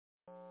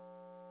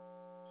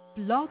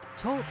Blog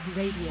Talk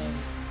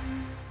Radio.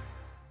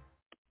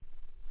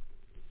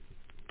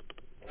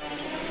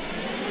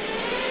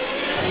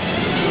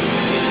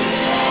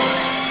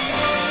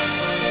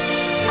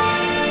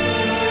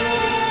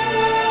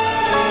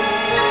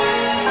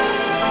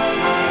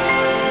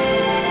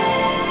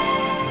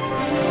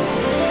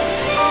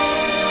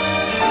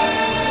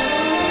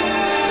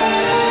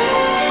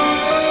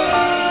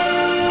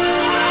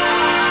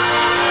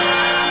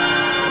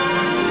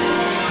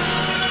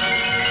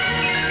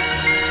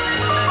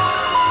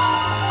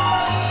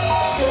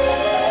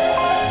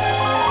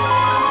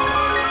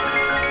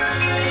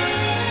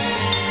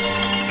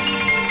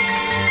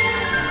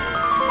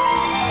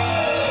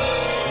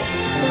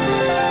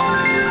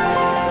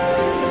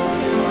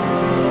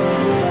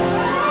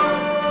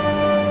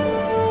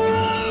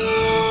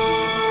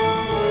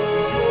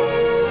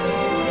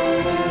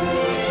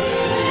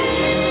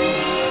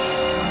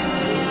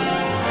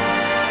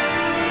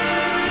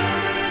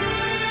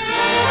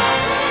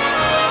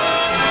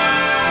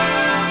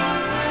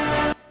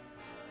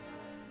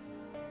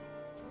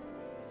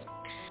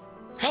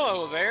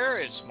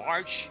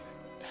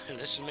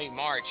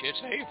 It's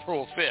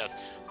April 5th.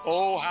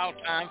 Oh, how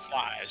time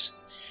flies.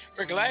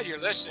 We're glad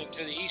you're listening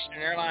to the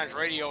Eastern Airlines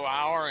Radio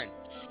Hour, and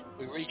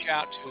we reach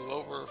out to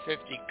over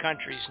 50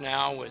 countries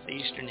now with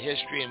Eastern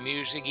history and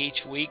music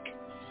each week.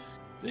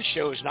 This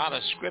show is not a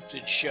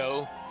scripted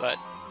show, but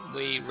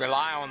we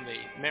rely on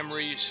the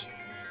memories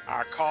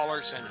our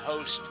callers and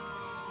hosts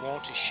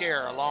want to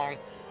share along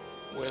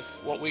with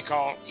what we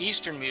call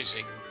Eastern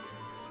music.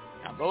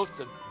 Now, both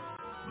the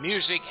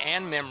music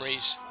and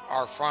memories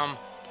are from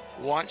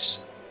once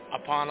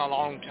upon a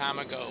long time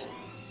ago.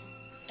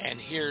 And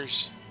here's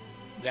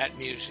that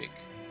music.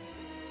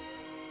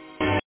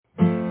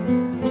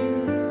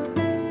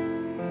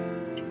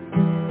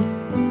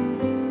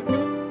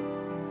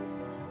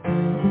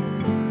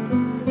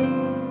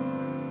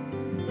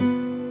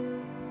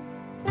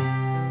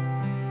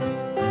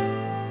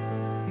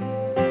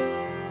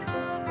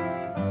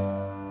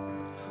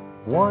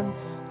 Once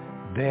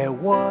there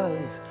was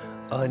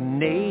a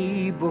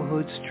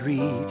neighborhood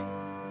street,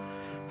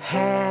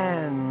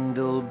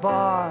 handlebars,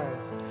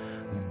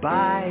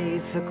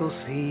 bicycle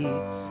seats,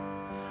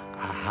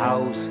 a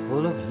house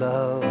full of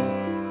love,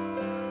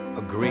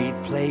 a great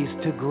place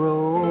to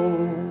grow.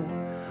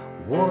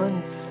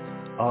 Once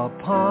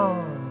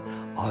upon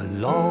a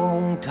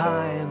long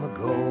time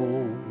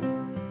ago,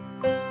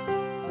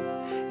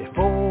 if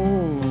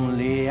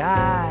only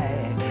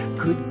I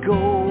could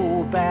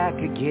go back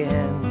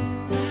again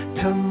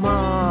to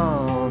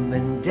Mom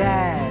and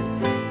Dad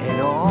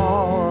and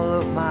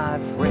all of my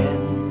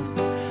friends,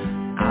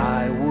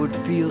 I would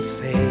feel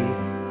safe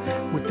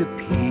with the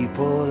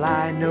people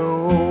I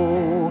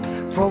know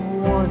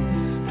from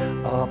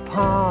once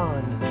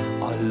upon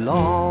a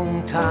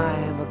long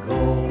time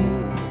ago.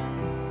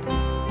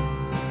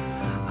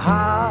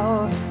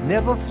 I'll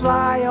never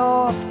fly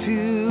off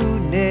to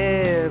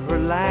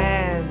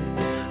Neverland.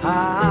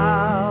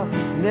 I'll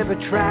never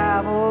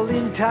travel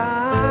in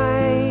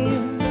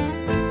time.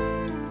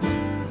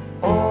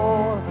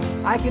 All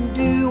I can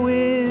do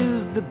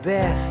is the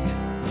best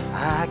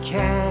I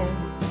can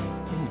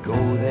and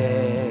go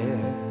there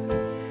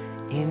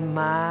in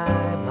my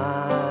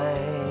mind.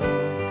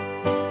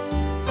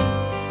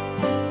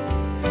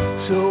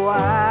 So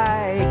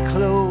I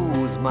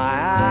close my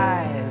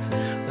eyes,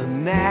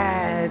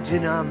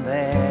 imagine I'm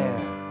there,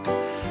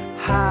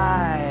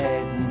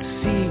 hide and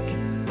seek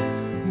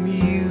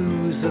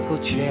musical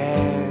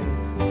chairs,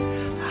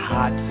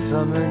 hot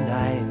summer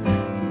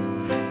nights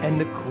and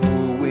the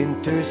cool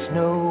winter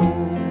snow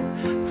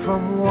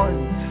from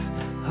once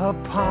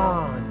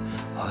upon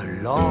a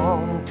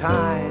long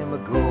time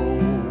ago.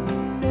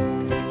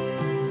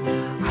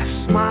 I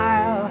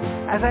smile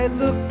as I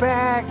look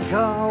back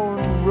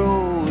on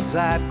roads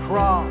I've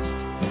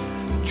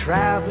crossed,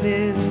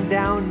 traveling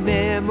down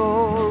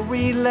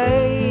memory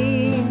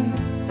lane,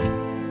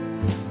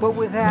 but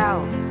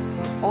without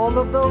all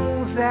of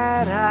those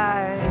that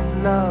I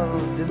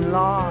loved and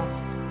lost,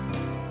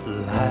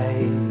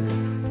 life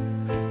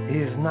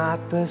is not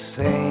the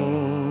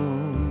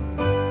same.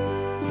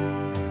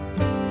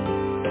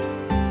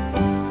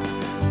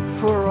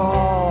 For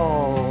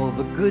all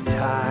the good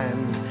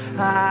times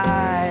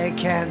I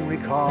can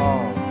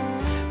recall,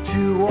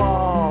 to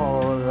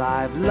all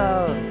I've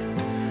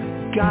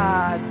loved,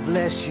 God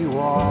bless you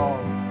all.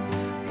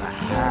 The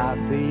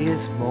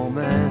happiest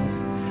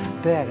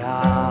moments that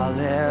I'll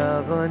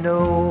ever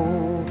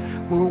know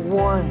were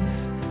once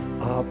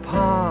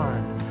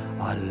upon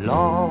a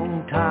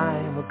long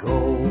time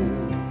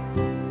ago.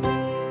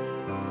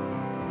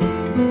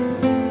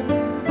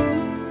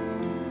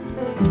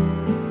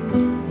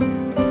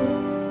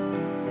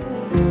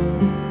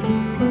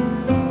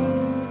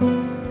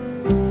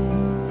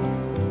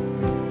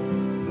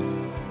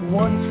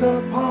 Once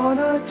upon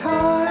a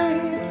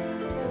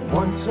time,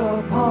 once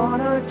upon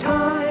a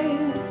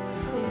time,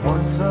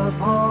 once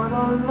upon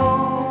a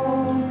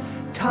long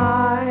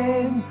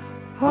time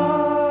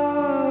ago.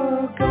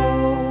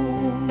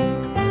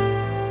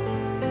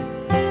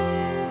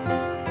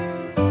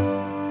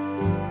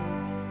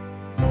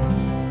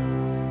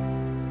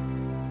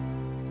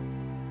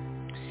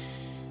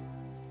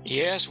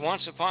 Yes,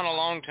 once upon a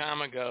long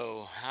time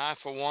ago, I,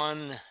 for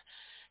one,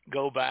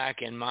 go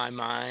back in my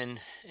mind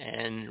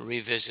and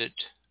revisit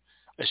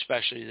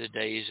especially the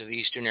days of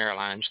Eastern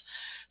Airlines.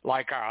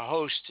 Like our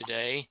host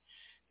today,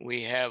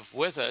 we have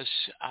with us,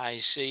 I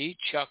see,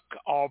 Chuck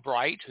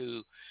Albright,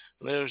 who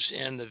lives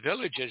in the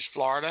Villages,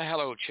 Florida.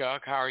 Hello,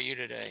 Chuck. How are you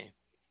today?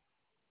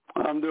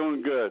 I'm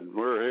doing good.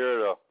 We're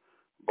here at a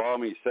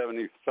balmy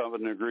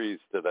 77 degrees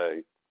today.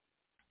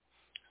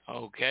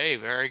 Okay,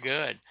 very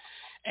good.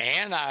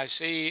 And I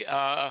see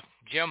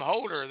Jim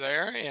Holder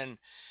there in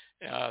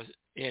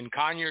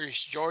Conyers,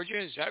 Georgia.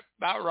 Is that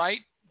about right,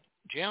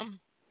 Jim?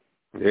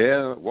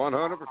 Yeah,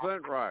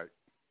 100% right.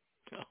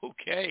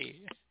 Okay.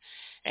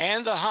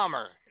 And the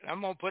Hummer.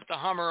 I'm going to put the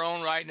Hummer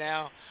on right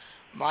now.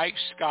 Mike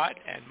Scott.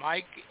 And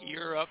Mike,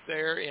 you're up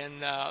there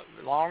in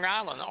Long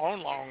Island,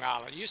 on Long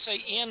Island. You say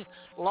in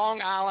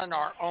Long Island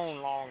or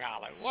on Long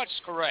Island?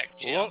 What's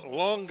correct, Jim?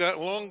 Long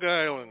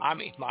Island. I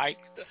mean, Mike,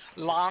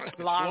 Long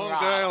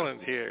Island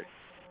here.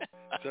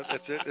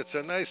 It's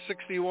a nice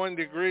 61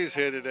 degrees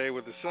here today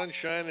with the sun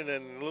shining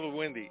and a little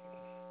windy.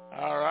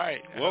 All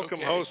right. Welcome,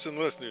 okay. hosts and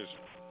listeners.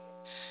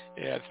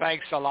 Yeah,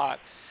 thanks a lot.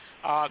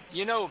 The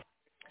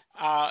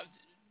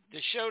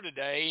show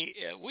today,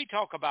 we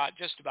talk about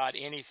just about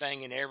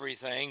anything and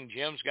everything.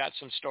 Jim's got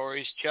some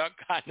stories. Chuck,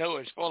 I know,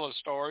 is full of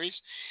stories.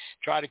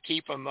 Try to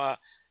keep them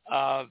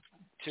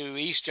to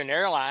Eastern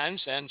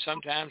Airlines, and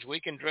sometimes we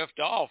can drift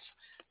off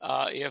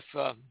if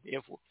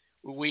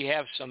we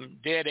have some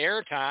dead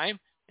air time.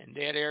 And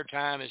dead air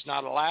time is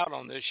not allowed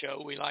on this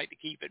show. We like to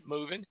keep it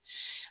moving.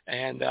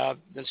 And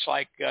it's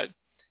like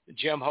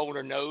Jim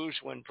Holder knows,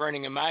 when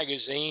printing a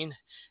magazine,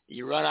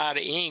 you run out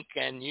of ink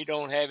and you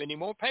don't have any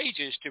more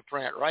pages to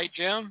print. Right,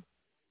 Jim?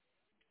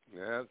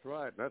 Yeah, that's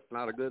right. That's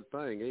not a good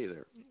thing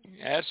either.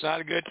 That's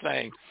not a good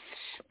thing.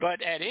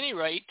 But at any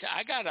rate,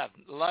 I got a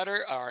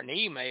letter or an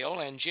email,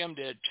 and Jim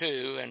did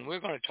too, and we're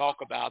going to talk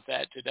about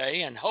that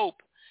today and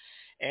hope.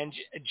 And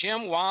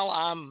Jim, while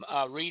I'm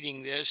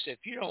reading this, if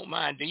you don't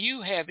mind, do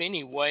you have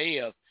any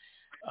way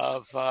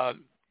of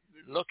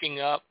looking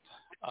up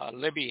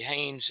Libby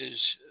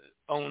Haynes's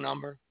phone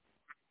number?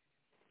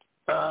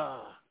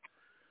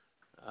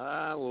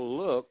 I will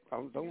look. I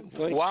don't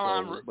think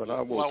but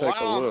I will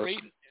take a look.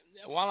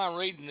 While I'm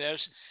reading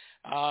this,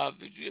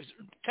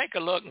 take a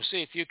look and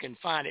see if you can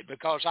find it,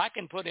 because I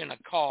can put in a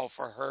call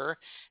for her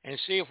and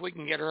see if we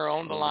can get her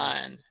on the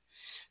line.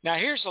 Now,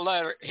 here's a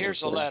letter.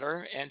 Here's a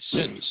letter, and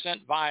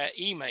sent via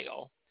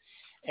email,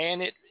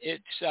 and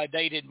it's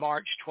dated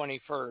March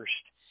 21st.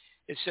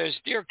 It says,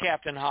 "Dear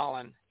Captain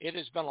Holland, it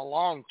has been a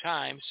long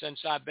time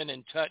since I've been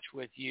in touch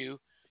with you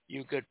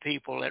good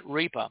people at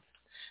REPA."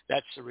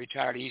 That's the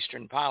Retired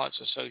Eastern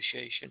Pilots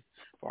Association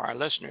for our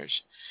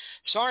listeners.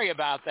 Sorry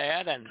about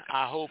that, and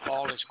I hope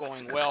all is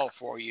going well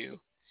for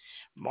you.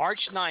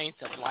 March 9th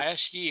of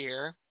last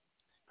year,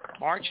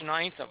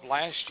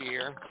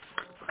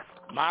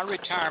 my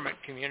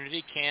retirement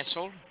community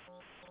canceled.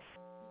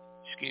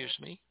 Excuse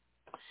me.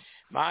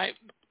 I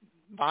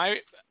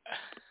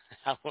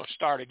will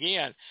start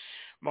again.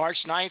 March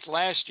 9th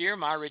last year,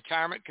 my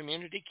retirement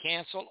community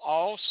canceled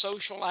all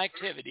social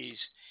activities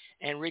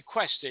and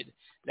requested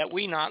that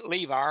we not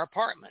leave our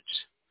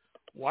apartments.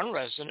 One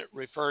resident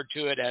referred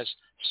to it as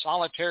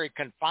solitary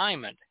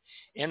confinement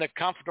in a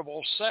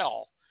comfortable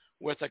cell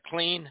with a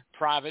clean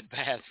private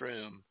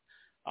bathroom.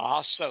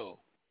 So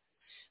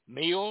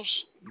meals,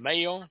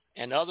 mail,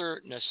 and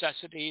other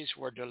necessities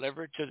were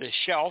delivered to the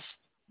shelf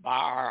by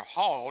our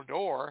hall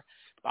door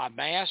by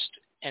masked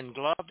and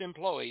gloved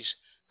employees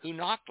who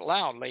knocked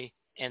loudly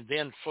and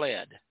then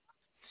fled.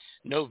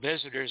 No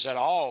visitors at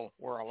all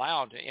were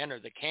allowed to enter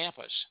the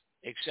campus,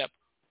 except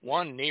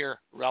one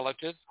near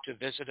relative to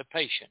visit a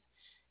patient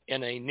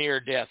in a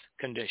near-death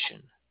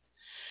condition.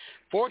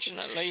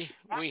 Fortunately,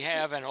 we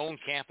have an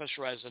on-campus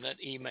resident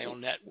email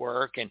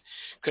network and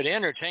could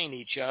entertain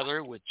each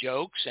other with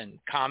jokes and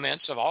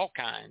comments of all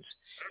kinds,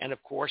 and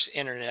of course,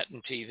 internet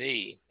and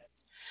TV.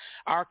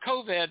 Our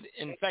COVID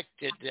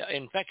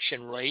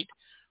infection rate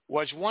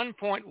was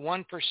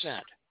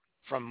 1.1%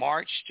 from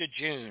March to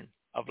June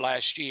of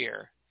last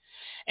year,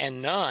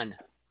 and none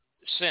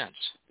since.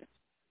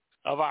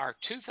 Of our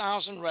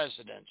 2,000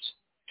 residents,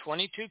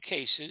 22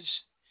 cases,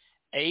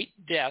 8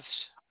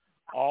 deaths,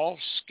 all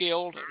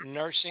skilled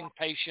nursing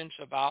patients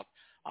about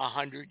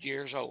 100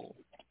 years old.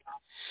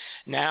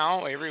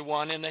 Now,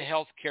 everyone in the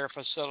healthcare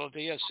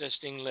facility,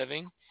 assisting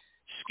living,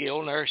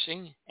 skilled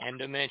nursing, and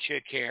dementia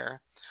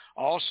care,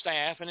 all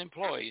staff and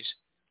employees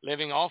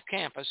living off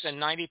campus, and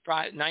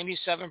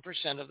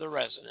 97% of the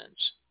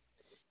residents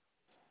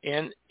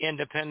in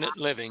independent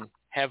living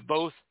had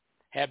both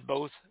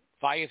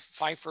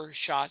Pfizer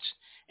shots,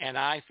 and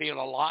I feel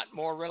a lot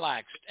more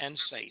relaxed and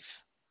safe.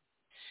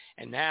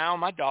 And now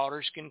my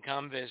daughters can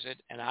come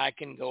visit, and I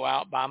can go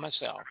out by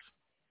myself.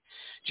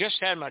 Just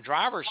had my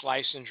driver's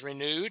license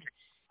renewed.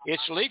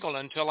 It's legal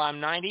until I'm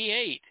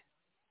 98.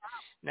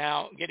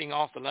 Now, getting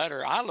off the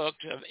letter, I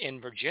looked in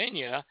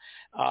Virginia.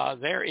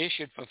 They're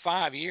issued for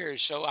 5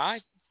 years, so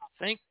I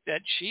think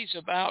that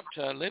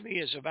Libby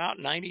is about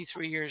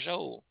 93 years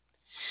old.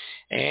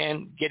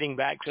 And getting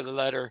back to the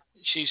letter,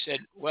 she said,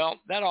 well,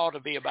 that ought to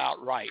be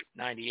about right,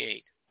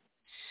 98.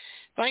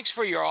 Thanks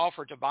for your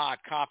offer to buy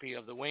a copy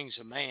of The Wings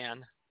of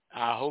Man.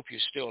 I hope you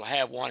still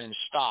have one in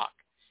stock.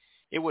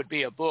 It would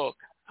be a book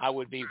I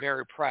would be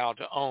very proud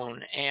to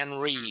own and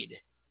read.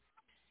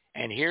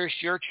 And here's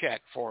your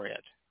check for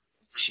it.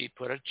 She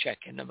put a check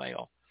in the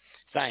mail.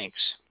 Thanks.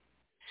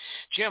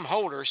 Jim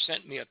Holder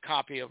sent me a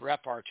copy of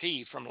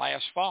Repartee from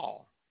last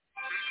fall.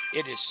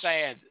 It is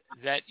sad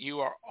that you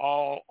are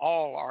all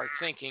are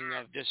thinking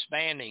of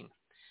disbanding,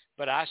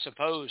 but I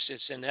suppose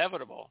it's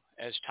inevitable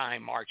as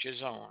time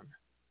marches on.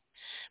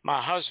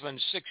 My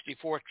husband's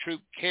 64th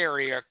Troop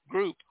Carrier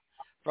Group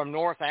from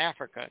North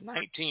Africa,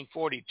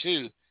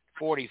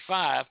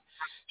 1942-45,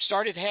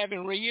 started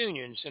having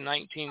reunions in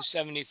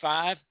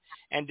 1975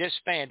 and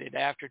disbanded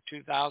after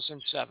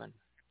 2007.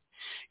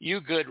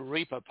 You good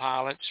Reaper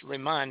pilots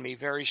remind me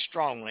very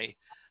strongly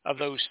of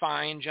those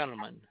fine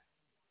gentlemen.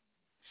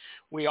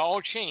 We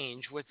all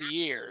change with the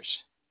years.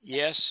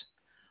 Yes,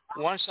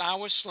 once I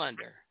was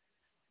slender.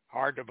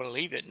 Hard to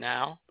believe it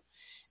now.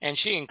 And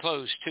she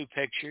enclosed two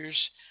pictures,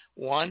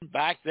 one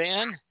back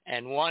then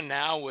and one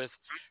now with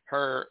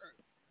her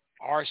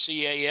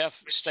RCAF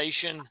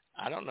station,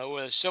 I don't know,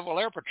 a Civil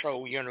Air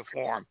Patrol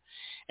uniform.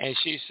 And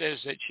she says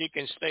that she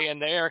can stay in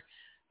there.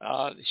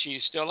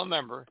 She's still a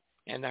member,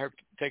 and her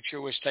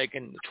picture was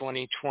taken in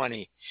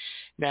 2020.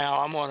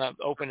 Now I'm going to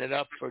open it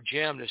up for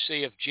Jim to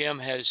see if Jim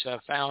has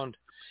found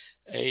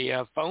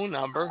a phone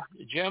number.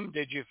 Jim,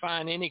 did you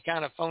find any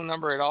kind of phone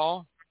number at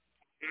all?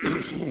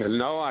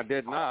 No, I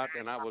did not,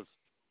 and I was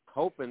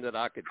hoping that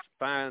I could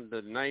find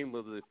the name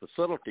of the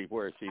facility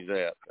where she's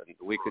at, and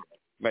we could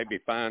maybe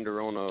find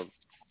her on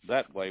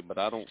that way, but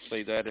I don't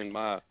see that in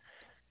my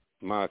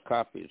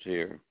copies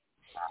here.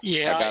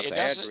 Yeah, I got the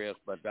address,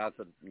 but that's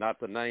not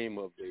the name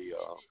of the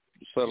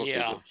facility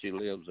that she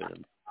lives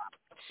in.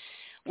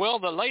 Well,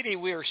 the lady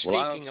we were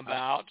speaking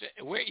about,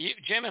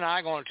 Jim and I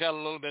are going to tell a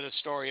little bit of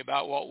story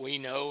about what we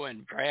know,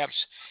 and perhaps,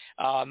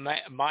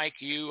 Mike,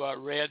 you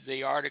read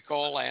the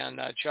article, and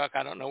Chuck,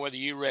 I don't know whether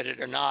you read it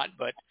or not,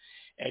 but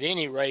at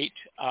any rate,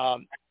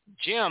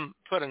 Jim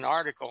put an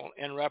article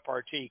in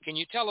Repartee. Can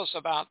you tell us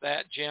about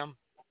that, Jim?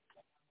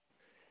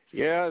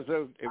 Yeah,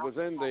 so it was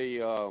in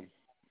the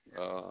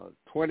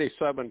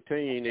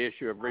 2017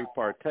 issue of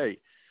Repartee,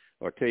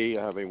 or T,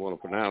 however you want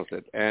to pronounce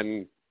it,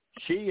 and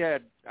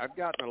I'd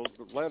gotten a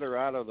letter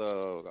out of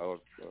the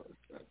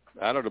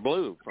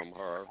blue from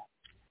her,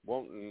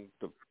 wanting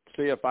to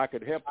see if I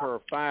could help her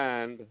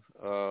find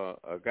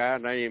a guy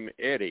named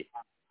Eddie,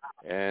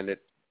 and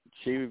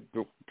she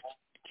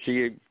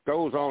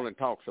goes on and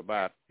talks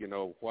about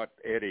what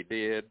Eddie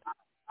did,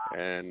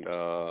 and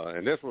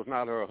this was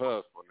not her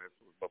husband. This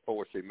was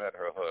before she met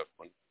her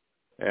husband,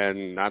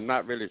 and I'm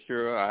not really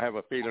sure. I have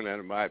a feeling that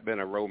it might have been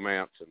a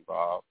romance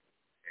involved,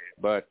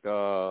 but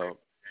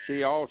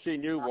all she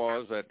knew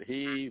was that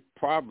he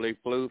probably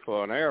flew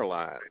for an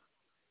airline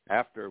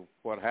after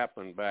what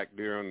happened back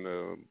during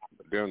the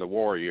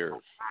war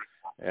years.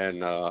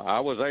 And I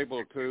was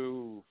able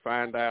to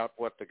find out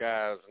what the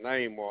guy's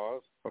name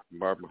was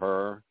from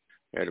her,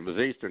 and it was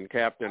Eastern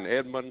Captain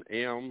Edmund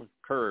M.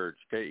 Kurge,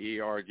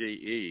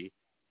 Kerge,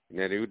 and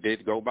then he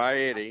did go by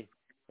Eddie,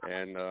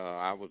 and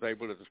I was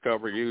able to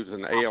discover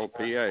using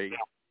ALPA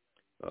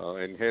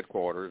in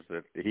headquarters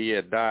that he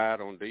had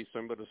died on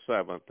December the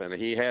 7th, and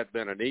he had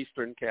been an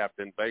Eastern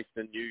captain based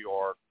in New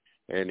York,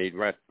 and he'd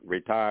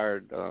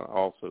retired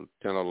also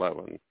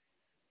 10/11.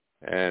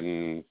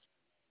 And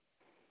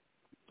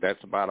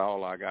that's about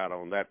all I got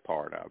on that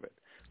part of it.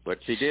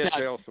 But she did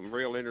tell some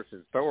real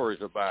interesting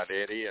stories about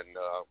Eddie and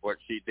what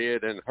she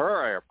did in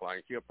her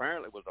airplane. She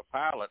apparently was a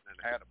pilot and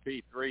had a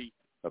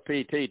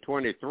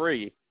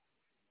PT-23,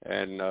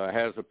 and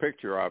has a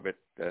picture of it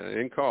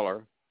in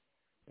color.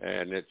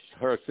 And it's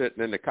her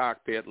sitting in the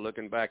cockpit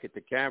looking back at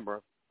the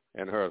camera,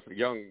 and her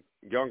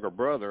younger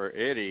brother,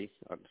 Eddie,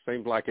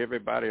 seems like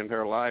everybody in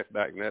her life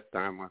back in that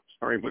time, I'm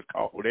sorry, was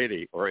called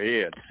Eddie or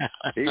Ed.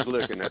 He's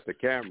looking at the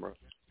camera,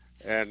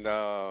 and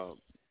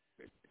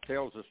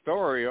tells a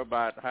story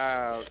about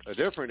how a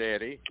different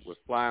Eddie was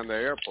flying the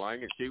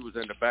airplane, and she was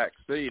in the back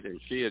seat,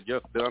 and she had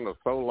just done a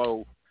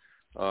solo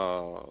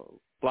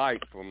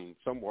flight from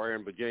somewhere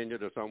in Virginia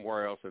to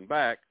somewhere else and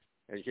back.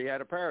 And she had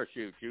a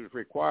parachute. She was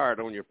required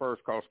on your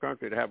first cross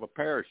country to have a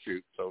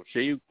parachute. So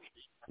she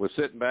was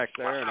sitting back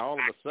there, and all of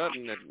a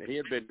sudden, he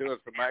had been doing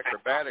some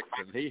acrobatics,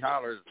 and he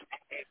hollers,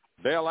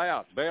 "Bail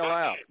out, bail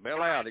out,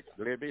 bail out,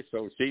 Libby."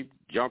 So she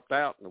jumped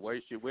out, and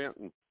away she went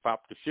and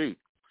popped the chute.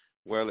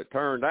 Well, it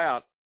turned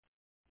out,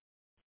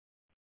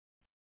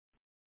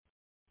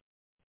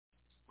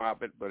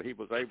 but he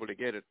was able to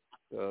get it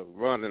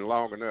running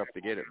long enough to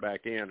get it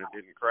back in and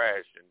didn't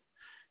crash.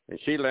 And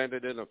she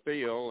landed in a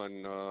field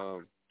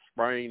and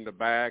sprained the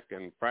back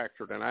and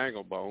fractured an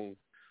ankle bone.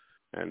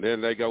 And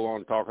then they go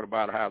on talking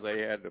about how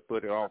they had to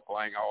put it all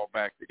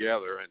back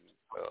together, and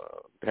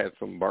had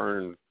some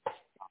burned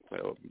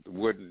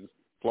wooden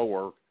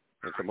floor,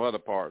 and some other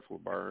parts were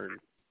burned.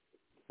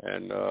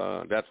 And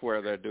that's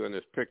where they're doing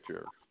this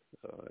picture.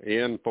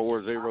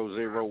 N40014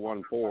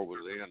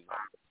 was the N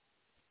number.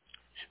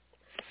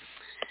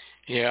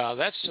 Yeah,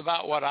 that's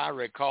about what I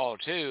recall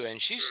too.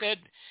 And she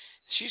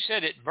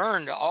said it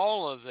burned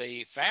all of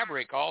the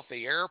fabric off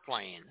the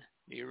airplane.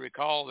 Do you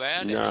recall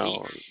that?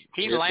 No,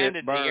 he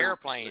landed the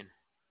airplane.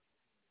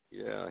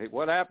 Yeah,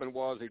 what happened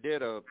was he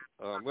did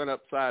went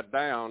upside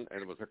down,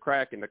 and it was a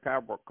crack in the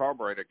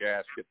carburetor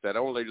gasket that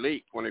only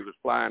leaked when he was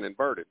flying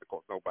inverted. Of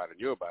course, nobody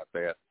knew about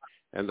that.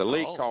 And the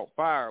leak caught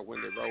fire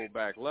when they rolled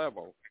back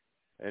level.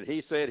 And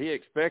he said he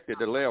expected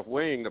the left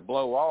wing to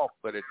blow off,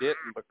 but it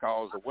didn't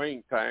because the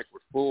wing tank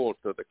was full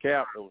to the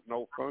cap. There was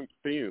no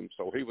fumes,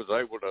 so he was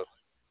able to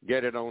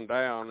get it on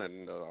down,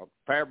 and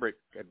fabric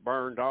had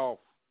burned off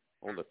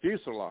on the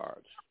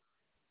fuselage.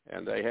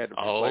 And they had to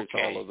replace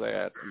all of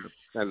that.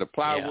 And the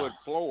plywood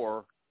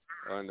floor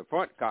in the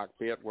front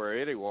cockpit where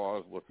Eddie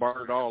was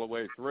burned all the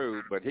way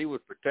through, but he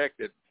was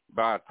protected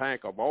by a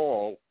tank of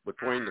oil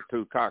between the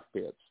two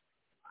cockpits.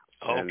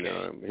 Okay.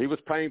 And he was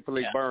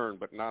painfully burned,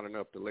 but not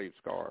enough to leave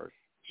scars.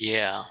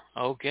 Yeah,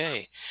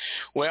 okay.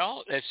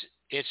 Well,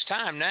 it's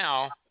time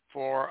now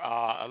for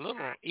a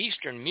little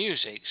Eastern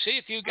music. See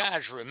if you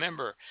guys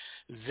remember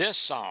this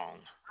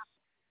song.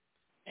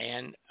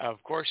 And,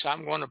 of course,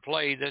 I'm going to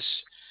play this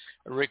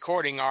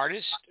recording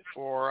artist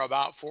for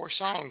about 4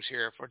 songs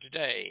here for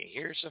today.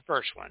 Here's the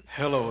first one.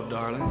 Hello,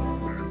 darling.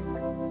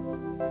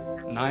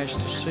 Nice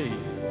to see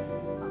you.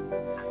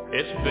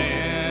 It's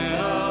been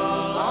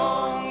a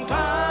long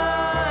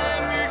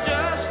time. You're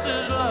just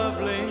as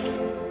lovely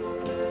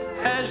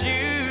as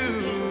you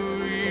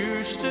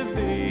used to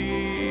be.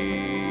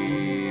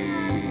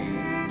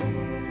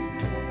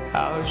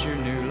 How's your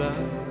new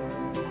love?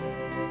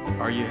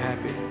 Are you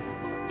happy?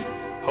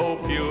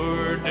 Hope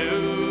you're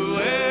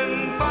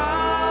doing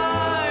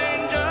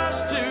fine.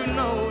 Just to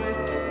know it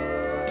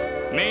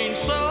means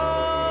so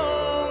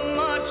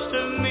much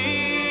to me.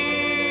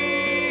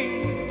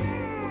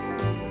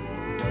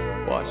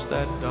 What's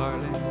that,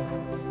 darling?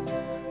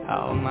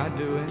 How am I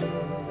doing?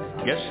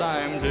 Guess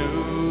I'm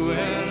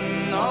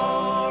doing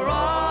all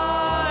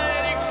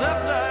right,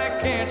 except I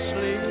can't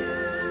sleep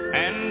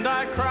and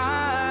I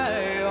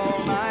cry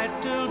all night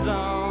till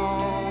dawn.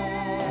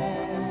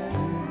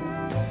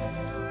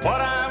 What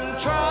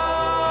I'm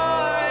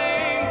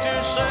trying to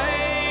say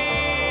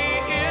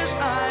is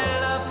I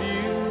love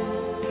you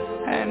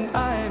and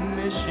I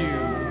miss you,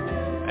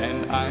 and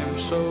I'm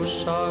so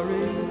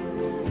sorry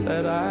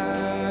that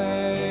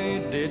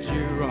I did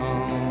you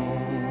wrong.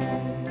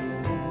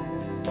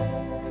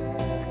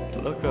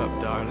 Look up,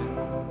 darling,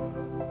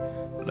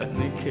 let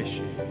me kiss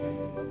you,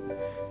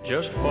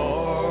 just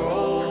for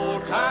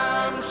old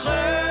time's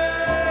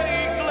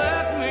sake.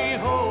 Let me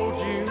hold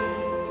you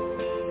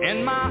in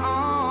my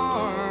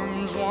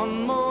arms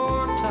one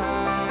more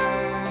time.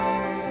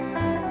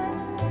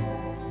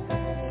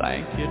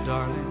 Thank you,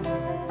 darling.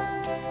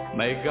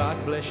 May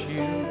God bless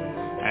you,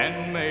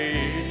 and may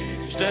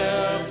each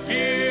step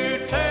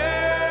you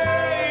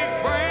take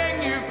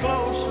bring you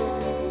closer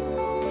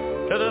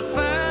to the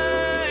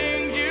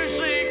things you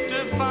seek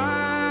to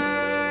find.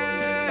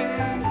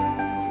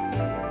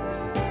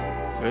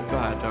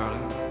 Goodbye,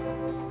 darling.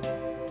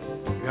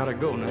 Gotta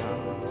go now.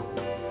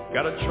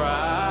 Gotta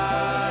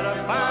try to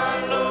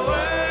find a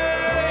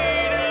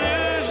way to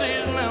lose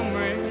his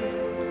memory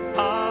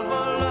of a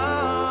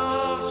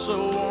love so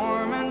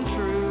warm and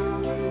true.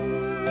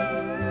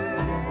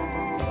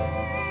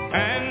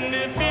 And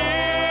if you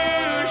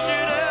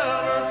should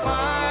ever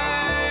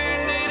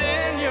find it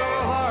in your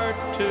heart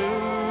to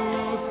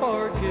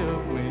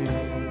forgive me,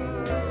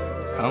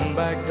 come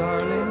back,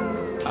 darling,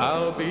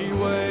 I'll be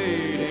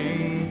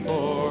waiting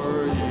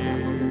for you.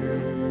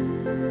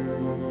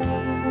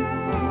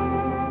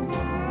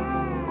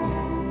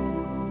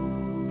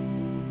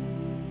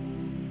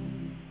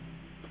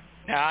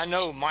 Now, I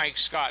know Mike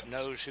Scott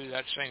knows who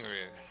that singer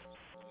is.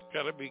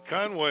 Gotta be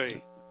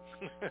Conway.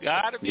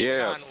 Gotta be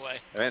Conway.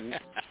 And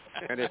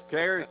if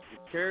Carrie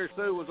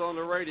Sue was on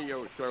the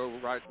radio show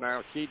right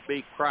now, she'd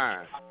be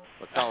crying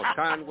because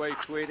Conway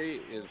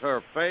Twitty is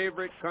her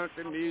favorite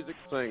country music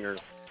singer.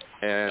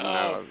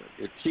 And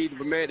if she'd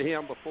met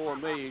him before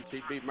me,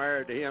 she'd be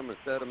married to him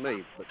instead of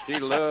me. But she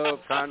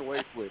loved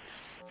Conway Twitty.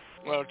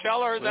 Well,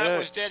 tell her that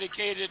was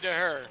dedicated to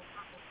her.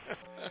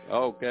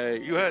 Okay.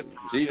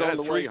 She's on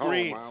the way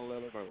home. I'll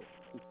let her know.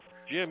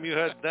 Jim, you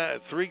had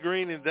 3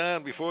 green and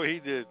down before he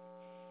did.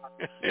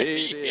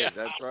 He did.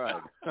 That's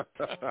right.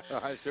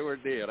 I sure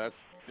did. I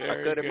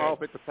cut him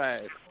off at the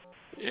pass.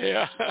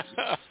 Yeah.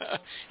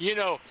 You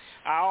know,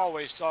 I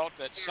always thought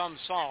that some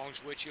songs,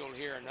 which you'll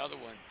hear another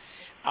one,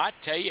 I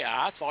tell you,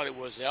 I thought it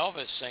was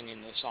Elvis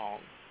singing the song.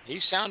 He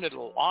sounded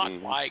a lot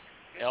like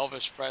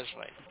Elvis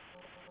Presley.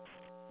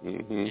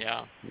 Mm-hmm.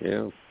 Yeah.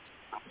 Yeah.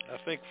 I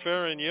think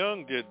Farron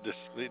Young did this.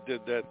 They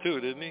did that too,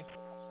 didn't he?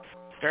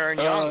 Farron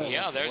Young,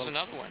 there's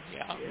another one.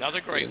 Yeah, another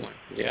great one.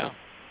 Yeah.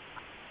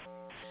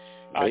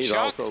 He's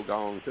Chuck, also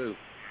gone too.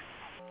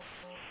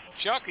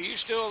 Chuck, are you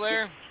still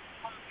there?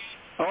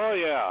 Oh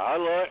yeah,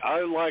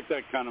 I like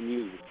that kind of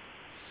music.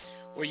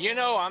 Well, you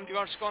know, I'm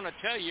just going to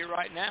tell you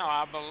right now,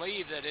 I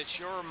believe that it's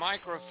your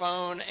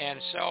microphone and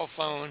cell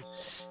phone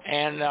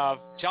and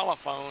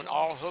telephone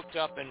all hooked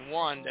up in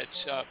one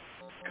that's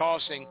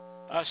causing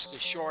us to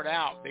short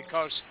out,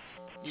 because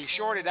you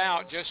shorted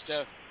out just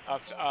a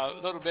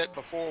little bit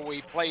before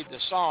we played the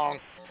song,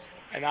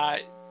 and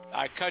I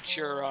cut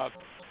your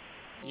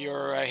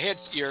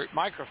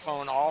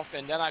microphone off,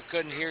 and then I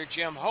couldn't hear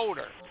Jim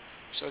Holder.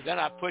 So then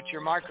I put your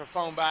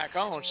microphone back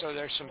on. So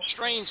there's some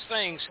strange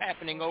things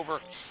happening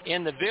over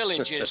in the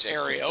Villages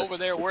area, over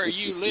there where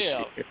you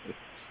live.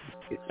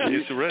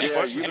 Is the red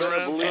button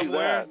around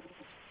somewhere?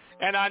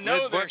 And I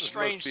know red there's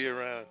must be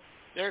around.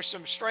 There's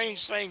some strange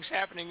things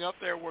happening up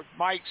there where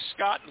Mike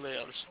Scott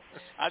lives.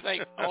 I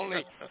think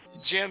only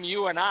Jim,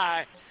 you and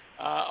I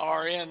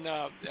are in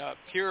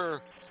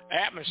pure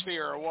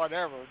atmosphere or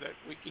whatever that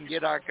we can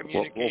get our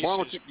communications. Well,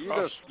 why don't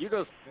you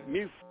just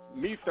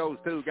mute those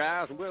two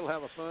guys, and we'll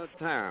have a fun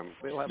time.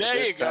 We'll have there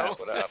a good time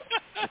without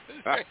them.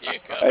 There you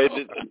go.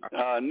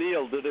 Hey,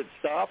 Neil, did it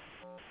stop?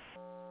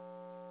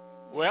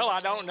 Well,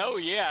 I don't know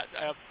yet.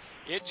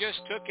 It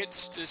just took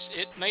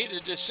it made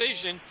a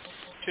decision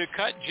to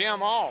cut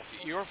Jim off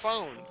your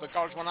phone,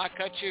 because when I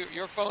cut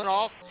your phone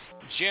off,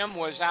 Jim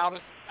was out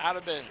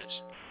of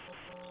business.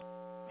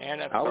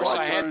 And of course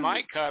I had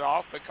Mike cut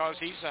off because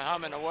he's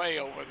humming away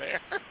over there.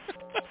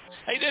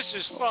 Hey, this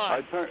is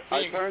fun.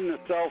 I turned the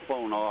cell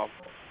phone off.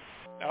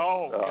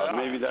 Oh, God.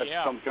 Maybe that's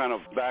some kind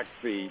of back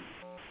feed.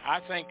 I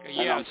think,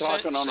 and I'm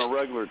talking on a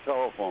regular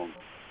telephone.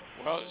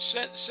 Well,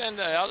 send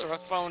the other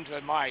phone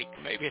to Mike.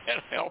 Maybe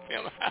that'll help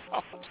him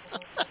out.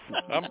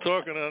 I'm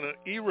talking on an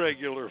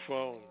irregular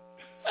phone.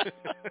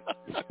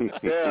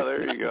 Yeah,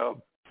 there you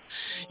go.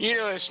 You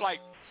know, it's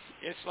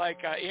like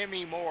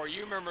M.E. Moore.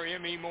 You remember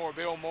M.E. Moore,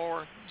 Bill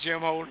Moore,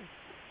 Jim Holden?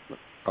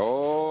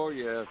 Oh,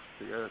 yes.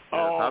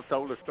 Oh. I've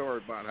told a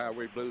story about how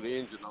we blew the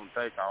engine on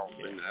takeoff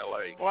in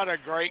L.A. What a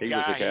great guy. He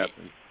was the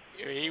captain.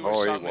 He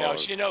was something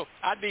else. You know,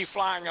 I'd be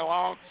flying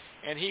along,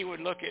 and he would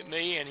look at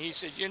me, and he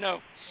said, you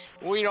know,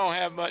 we don't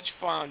have much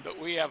fun, but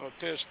we have a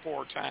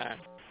piss-poor time.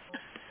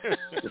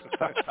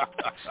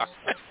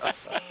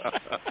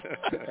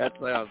 That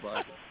sounds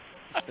like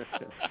it.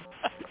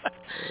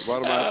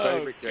 One of my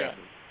favorite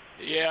captains.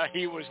 Yeah,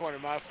 he was one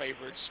of my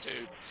favorites,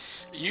 too.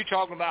 You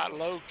talking about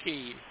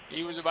low-key.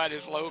 He was about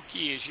as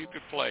low-key as you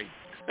could play.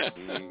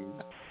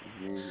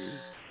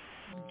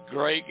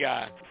 Great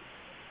guy.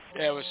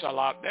 There was a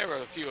lot. There were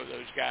a few of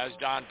those guys,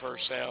 Don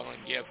Purcell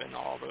and Giffen,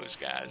 all those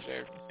guys.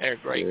 They're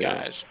great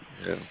guys.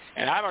 Yeah.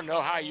 And I don't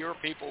know how your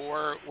people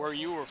were where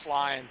you were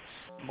flying,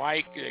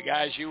 Mike, the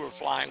guys you were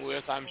flying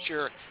with, I'm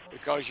sure,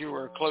 because you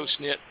were a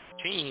close-knit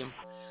team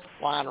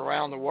flying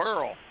around the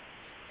world.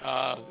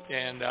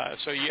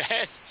 So you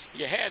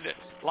had to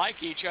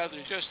like each other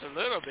just a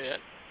little bit.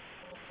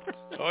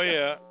 Oh,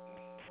 yeah.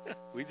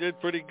 We did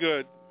pretty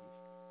good.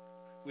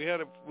 We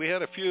had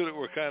a few that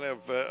were kind of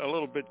a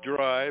little bit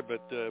dry,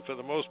 but for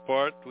the most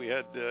part, we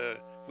had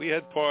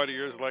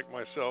partiers like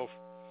myself.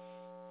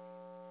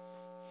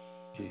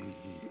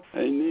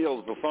 Hey, Neil,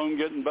 is the phone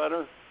getting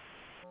better?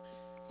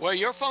 Well,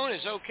 your phone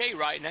is okay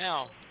right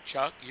now,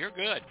 Chuck. You're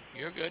good.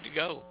 You're good to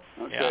go.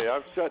 Okay, yeah.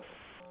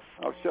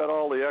 I've shut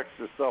all the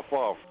extra stuff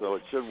off, so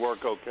it should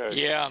work okay.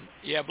 Yeah.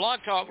 Blog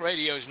Talk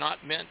Radio is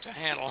not meant to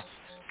handle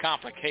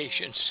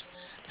complications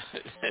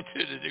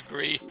to the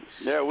degree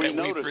that we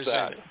noticed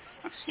that.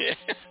 Yeah.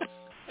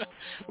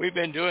 We've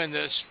been doing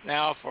this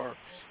now for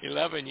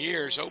 11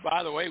 years. Oh,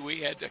 by the way,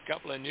 we had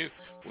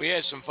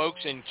some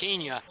folks in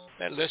Kenya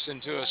that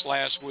listened to us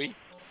last week.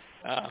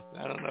 I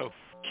don't know,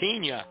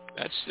 Kenya.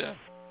 That's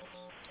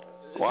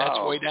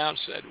way down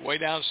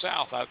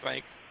south, I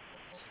think.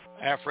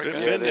 Africa.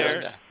 Been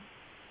there.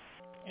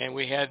 And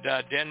we had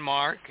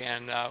Denmark,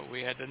 and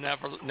we had the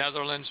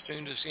Netherlands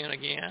tuned us in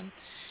again.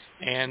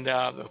 And,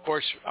 of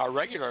course, our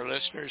regular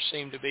listeners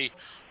seem to be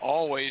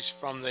always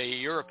from the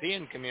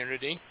European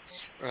community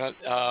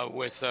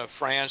with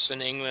France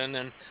and England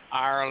and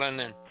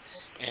Ireland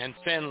and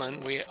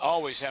Finland. We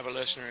always have a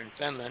listener in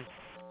Finland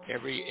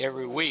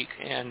every week.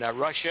 And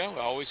Russia, we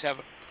always have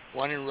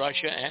one in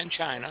Russia and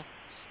China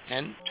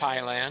and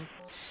Thailand.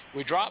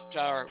 We dropped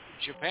our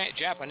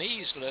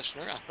Japanese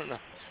listener. I don't know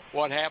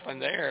what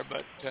happened there,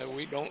 but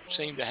we don't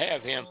seem to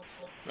have him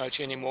much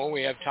anymore.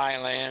 We have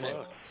Thailand.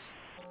 Well,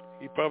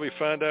 he probably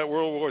found out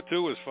World War II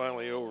was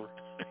finally over.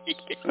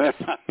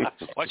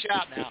 Watch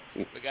out now.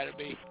 We got to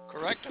be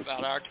correct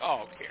about our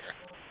talk here.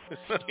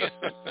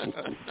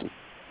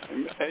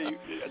 Hey,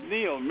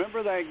 Neil,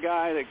 remember that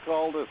guy that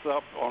called us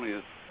up on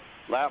his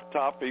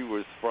laptop? He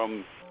was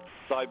from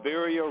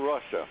Siberia,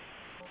 Russia.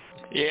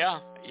 Yeah,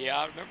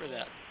 I remember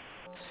that.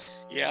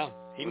 Yeah,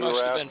 he must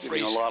have been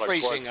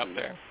freezing up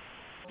there.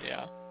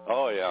 Yeah.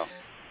 Oh, yeah.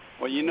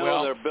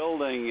 Well, they're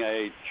building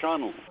a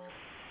tunnel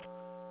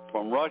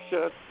from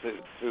Russia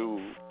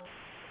to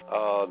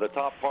the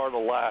top part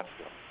of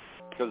Alaska,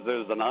 because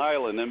there's an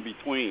island in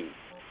between.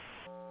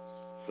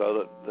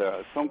 So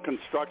that some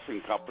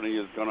construction company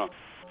is going to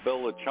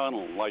build a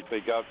tunnel like they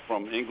got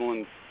from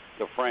England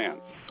to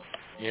France.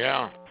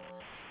 Yeah.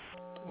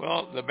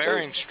 Well, the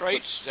Bering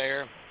Straits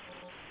there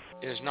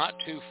is not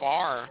too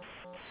far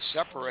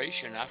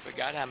separation. I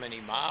forgot how many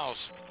miles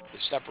the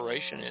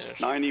separation is.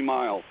 90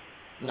 miles.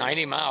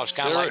 90 miles,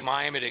 kind of like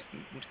Miami to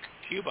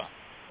Cuba.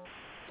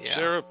 Yeah.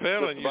 Sarah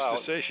Palin used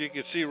to say she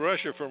could see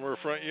Russia from her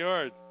front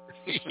yard.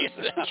 Yeah,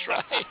 that's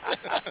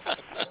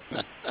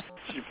right.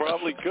 She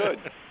probably could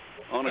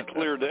on a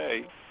clear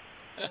day.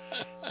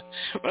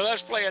 Well,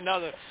 let's play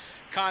another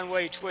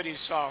Conway Twitty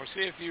song.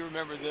 See if you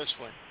remember this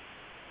one.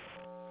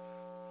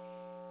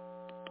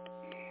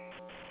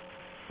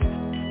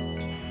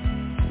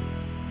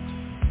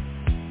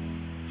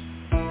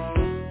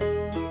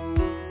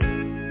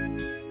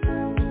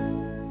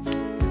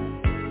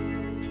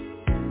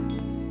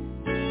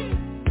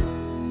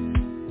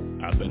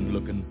 I've been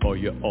looking for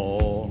you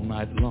all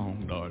night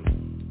long, darling.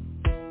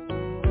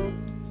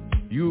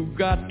 You've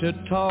got to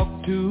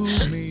talk to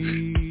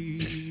me.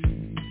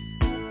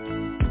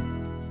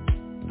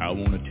 I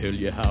want to tell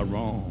you how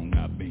wrong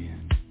I've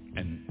been,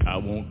 and I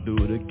won't do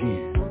it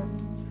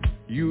again.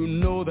 You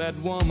know that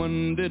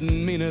woman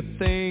didn't mean a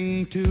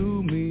thing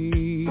to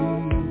me.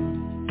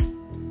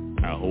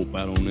 I hope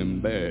I don't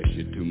embarrass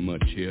you too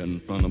much here in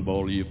front of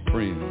all your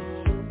friends.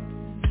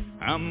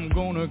 I'm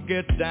gonna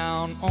get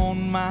down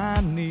on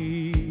my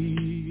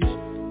knees.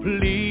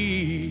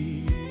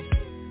 Please,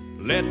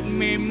 let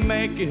me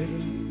make it.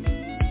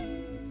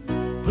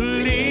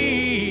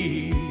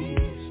 Please,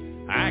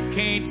 I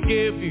can't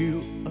give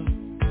you up,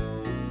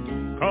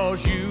 'cause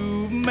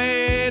you've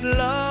made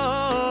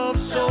love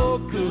so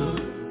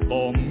good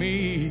for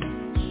me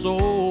so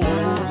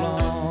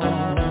long.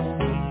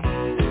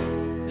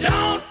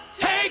 Don't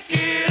take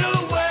it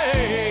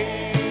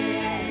away,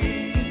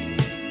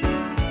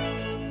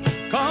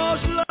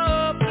 'cause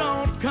love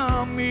don't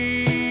come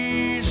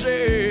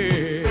easy.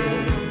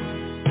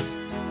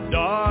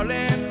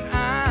 Darling,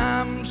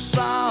 I'm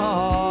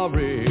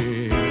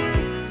sorry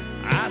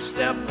I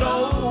stepped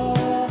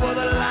over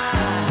the line.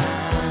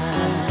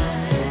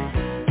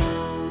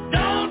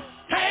 Don't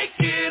take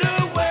it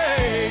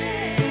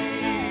away.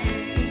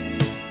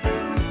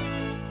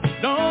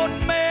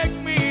 Don't make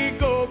me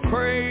go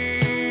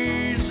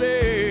crazy,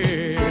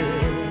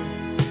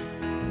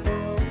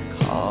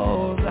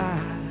 'cause I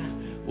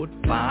would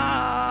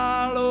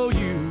follow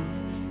you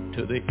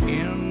to the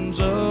ends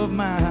of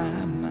my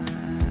mind.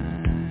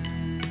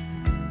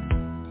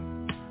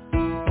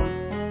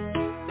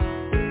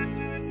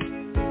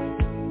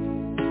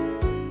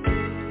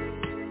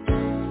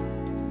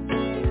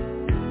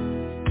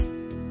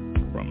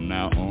 From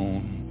now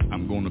on,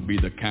 I'm gonna be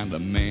the kind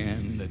of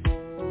man that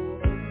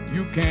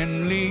you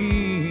can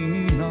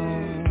lean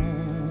on.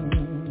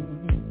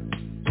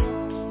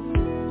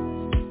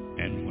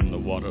 And when the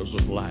waters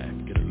of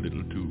life get a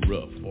little too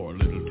rough or a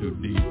little too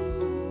deep,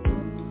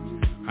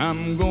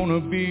 I'm gonna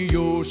be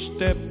your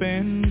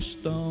stepping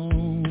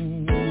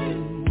stone.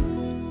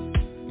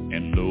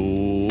 And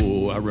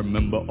oh, I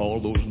remember all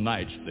those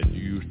nights that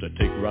you used to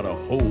take right a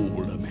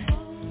hold of me,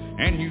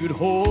 and you'd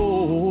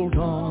hold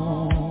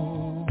on.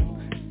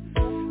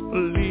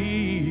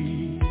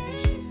 Please,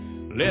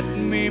 let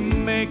me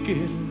make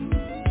it.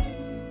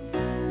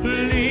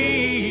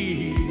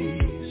 Please,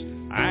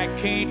 I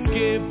can't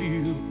give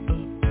you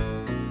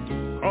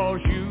up,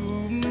 'cause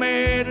you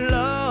made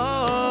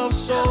love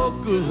so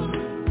good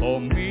for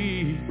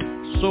me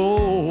so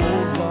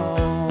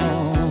long.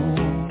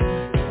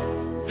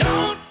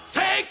 Don't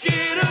take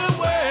it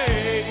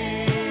away,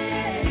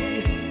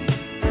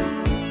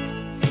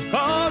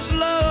 'cause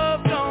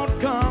love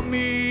don't come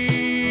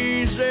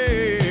easy.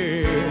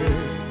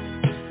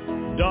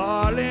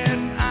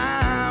 Darling,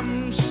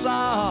 I'm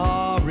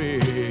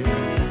sorry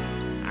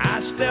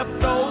I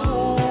stepped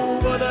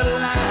over the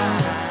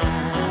line.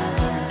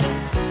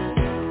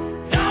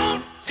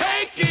 Don't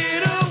take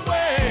it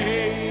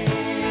away.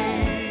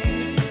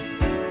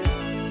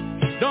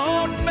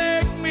 Don't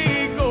make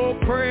me go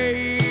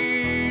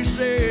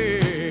crazy,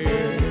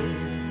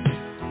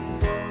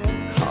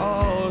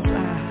 'cause I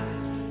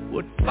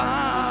would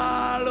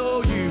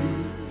follow you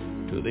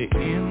to the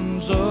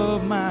ends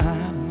of my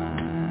mind.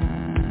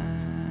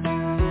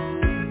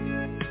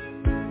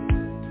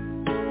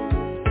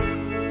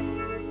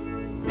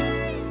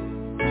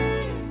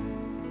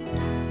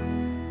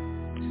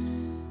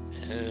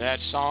 That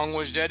song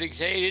was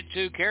dedicated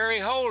to Carrie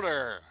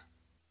Holder.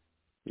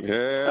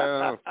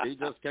 Yeah, he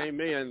just came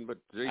in, but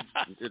he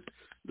just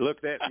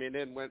looked at me and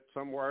then went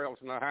somewhere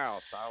else in the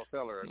house. I'll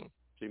tell her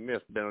she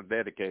must have been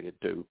dedicated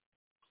to.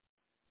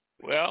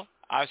 Well,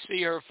 I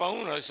see her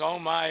phone is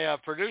on my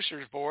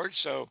producer's board,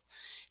 so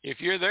if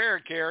you're there,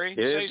 Carrie,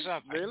 say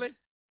something. Really?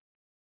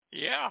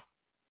 Yeah.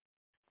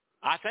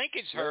 I think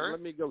it's her.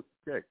 Let me go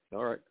check.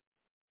 All right.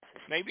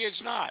 Maybe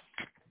it's not.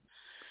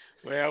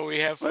 Well, we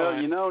have fun.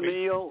 Well, you know,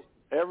 Neil,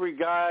 every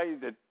guy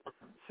that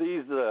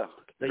sees the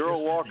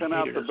girl walking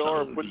out the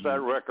door puts that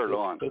record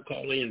on. Go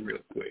call in real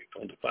quick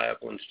on the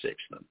 516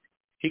 number.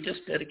 He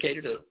just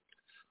dedicated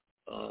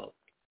a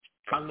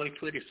Conway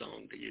Twitty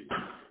song to you,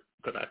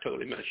 because I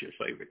told him that's your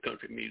favorite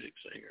country music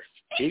singer.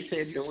 He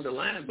said you're on the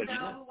line, but you're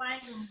not.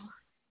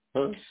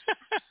 Huh?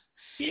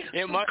 Yeah,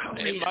 It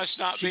must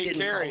not she be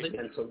didn't Carrie. call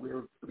in, so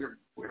we're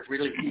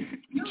really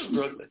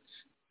struggling.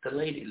 The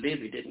lady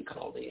Libby didn't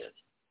call in.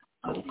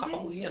 Don't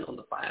call in on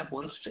the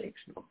 516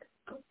 number.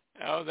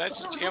 Oh, that's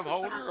Jim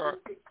Holder, or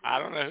I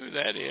don't know who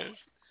that is.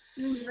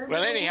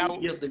 Well, anyhow,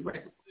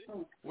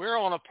 we're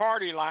on a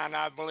party line,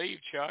 I believe,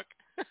 Chuck.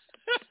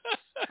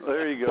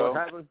 There you go. What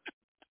happened?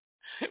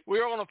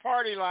 We're on a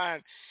party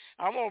line.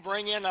 I'm going to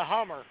bring in a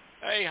Hummer.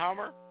 Hey,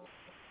 Hummer,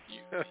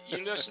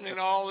 you listening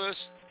to all this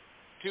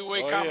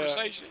two-way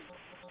conversation?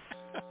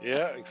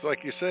 Yeah, it's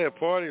like you say, a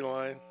party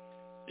line.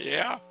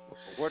 Yeah.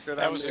 What did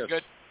I That was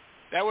miss?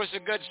 That was a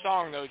good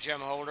song, though,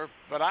 Jim Holder.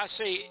 But I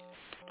see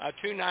a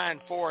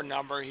 294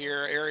 number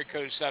here, area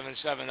code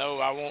 770.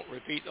 I won't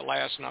repeat the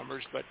last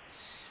numbers, but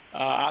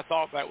I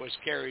thought that was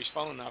Carrie's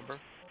phone number.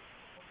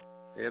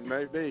 It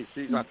may be.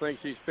 I think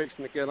she's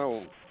fixing to get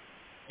on.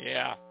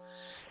 Yeah.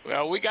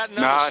 Well, we got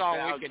another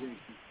song we can...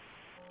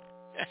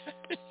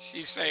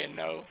 She's saying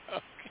no.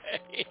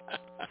 Okay.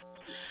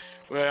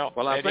 well,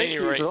 I at think any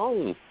she's rate,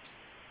 on.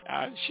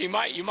 You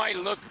might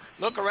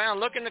look around,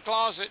 look in the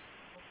closet.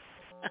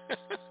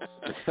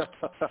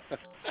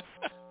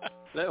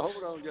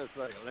 Hold on just a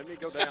second. Let me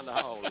go down the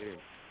hall here.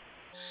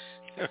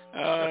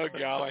 Oh,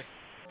 golly.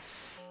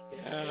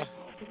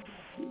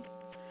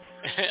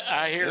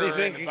 I hear her in the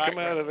anything can background. come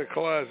out of the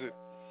closet.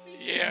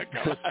 Yeah,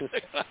 come on.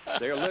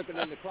 They're looking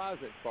in the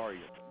closet for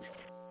you.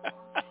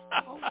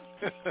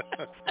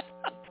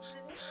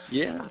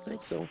 Yeah, I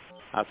think so.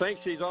 I think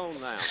she's on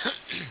now.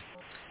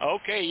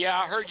 Okay, yeah,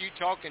 I heard you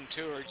talking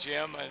to her,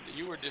 Jim, and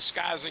you were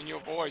disguising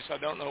your voice. I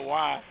don't know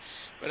why.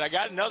 But I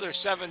got another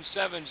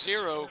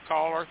 770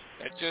 caller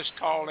that just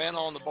called in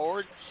on the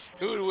board.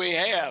 Who do we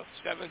have?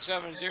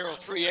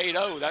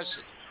 770-380.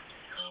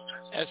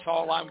 That's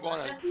all I'm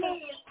going to...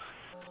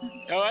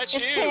 Oh, that's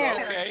you.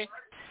 Okay.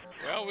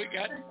 Well, we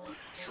got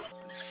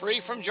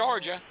Free from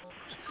Georgia.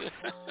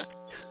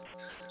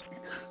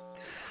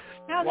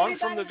 One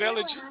from the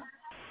village.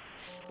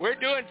 We're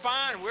doing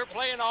fine. We're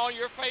playing all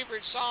your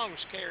favorite songs,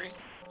 Carrie.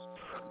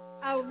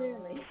 Oh,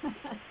 really?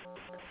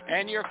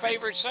 And your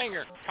favorite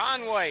singer,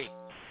 Conway.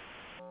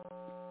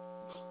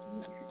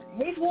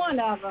 He's one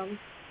of them.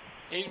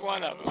 He's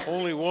one of them.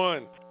 Only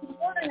one.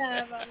 One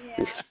of them,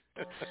 yeah.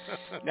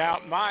 Now,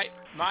 my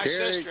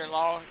Carrie.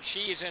 sister-in-law,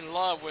 she's in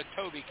love with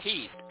Toby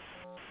Keith.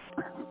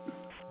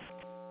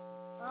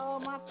 Oh,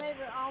 my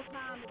favorite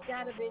all-time has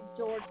got to be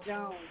George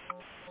Jones.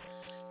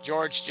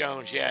 George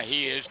Jones, yeah,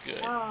 he is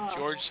good.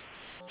 Oh.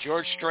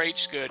 George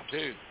Strait's good,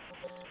 too.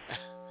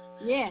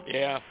 Yeah.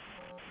 Yeah.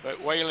 But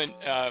Waylon,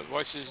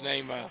 what's his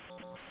name?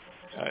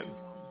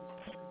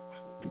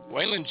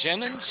 Waylon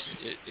Jennings?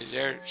 Is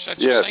there such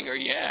a singer?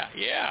 Yeah.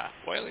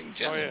 Waylon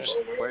Jennings.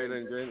 Oh, yeah.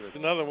 Waylon Jennings.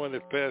 Another one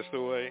that passed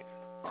away.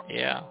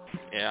 Yeah.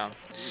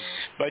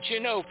 But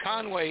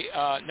Conway,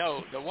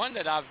 no, the one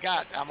that I've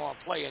got, I'm going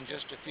to play in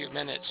just a few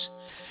minutes.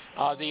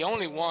 The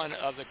only one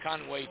of the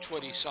Conway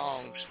Twitty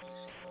songs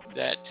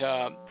that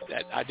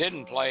I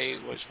didn't play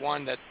was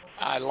one that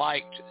I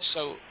liked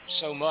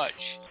so much,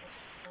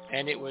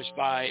 and it was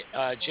by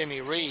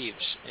Jimmy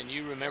Reeves. And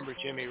you remember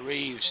Jimmy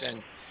Reeves,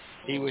 and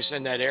he was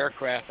in that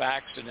aircraft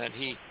accident.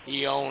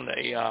 He owned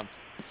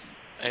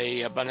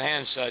a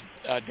Bonanza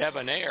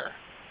Debonair,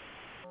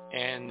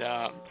 and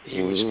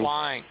he was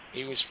flying.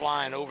 He was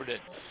flying over to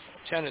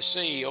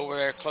Tennessee, over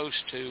there close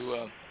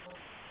to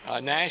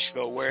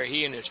Nashville, where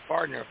he and his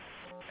partner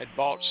had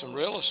bought some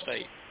real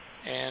estate,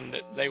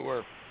 and they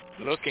were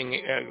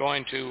looking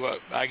going to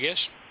I guess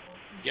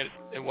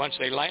once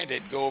they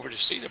landed, go over to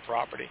see the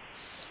property.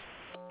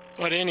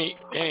 But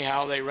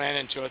anyhow, they ran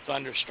into a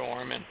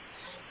thunderstorm, and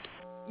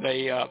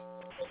they I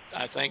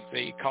think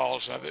the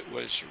cause of it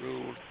was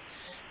ruled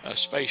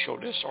spatial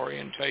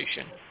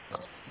disorientation.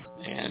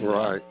 And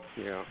right.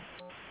 Yeah.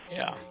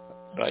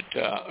 But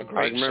a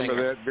great singer. I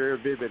remember that very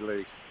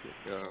vividly.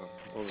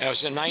 That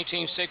was in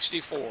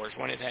 1964 is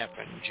when it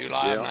happened,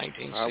 July of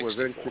 1964. I was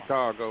in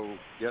Chicago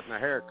getting a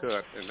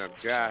haircut, and the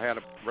guy had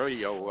a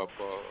radio up.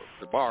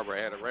 The barber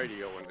had a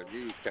radio, and the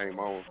news came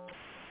on.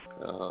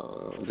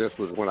 This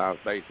was when I was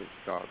based in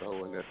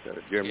Chicago, and that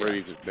Jim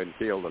Reeves had been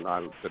killed the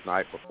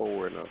night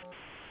before in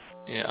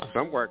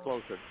somewhere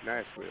close to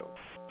Nashville.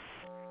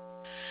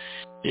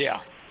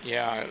 Yeah,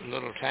 a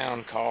little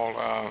town called,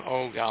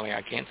 oh golly,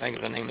 I can't think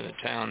of the name of the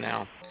town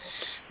now.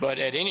 But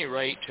at any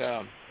rate,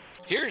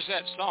 here's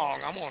that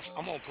song. I'm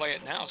gonna play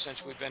it now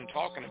since we've been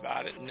talking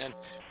about it, and then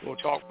we'll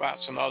talk about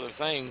some other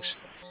things.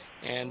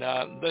 And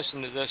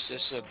listen to this.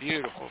 This is a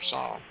beautiful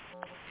song.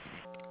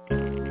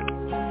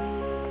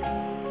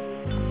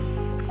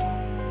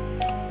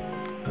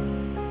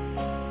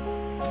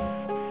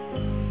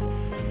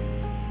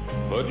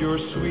 Put your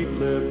sweet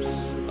lips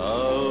a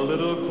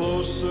little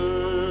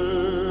closer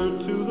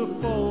to the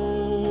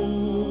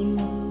phone.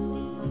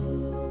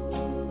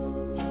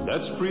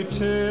 Let's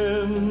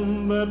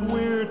pretend that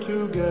we're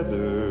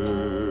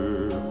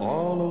together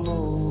all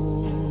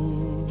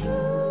alone.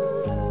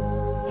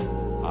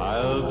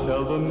 I'll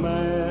tell the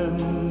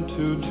man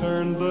to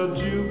turn the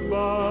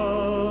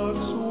jukebox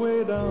way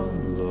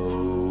down low,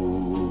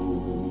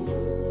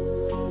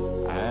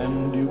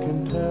 and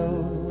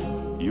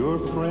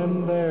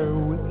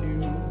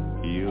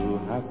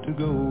have to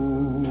go.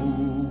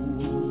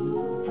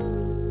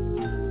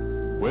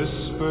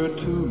 Whisper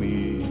to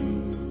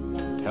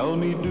me, tell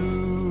me,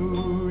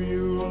 do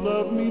you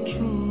love me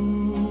true?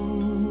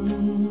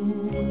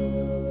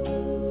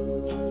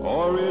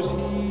 Or is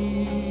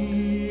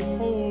he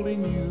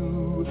holding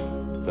you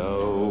the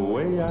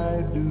way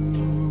I do?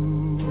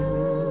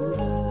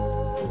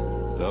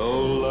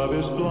 Though love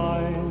is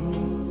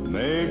blind,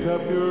 make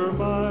up your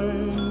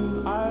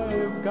mind,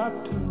 I've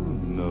got to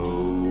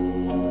know.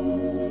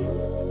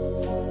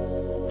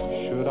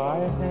 Should I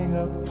hang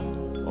up,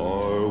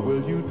 or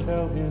will you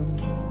tell him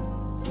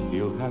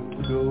he'll have to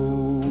go?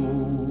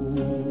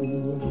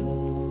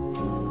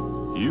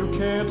 You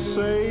can't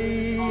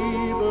say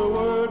the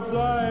words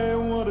I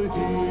want to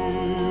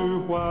hear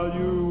while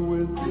you're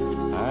with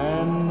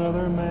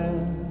another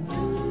man.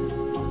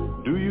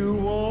 Do you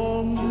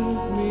want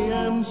me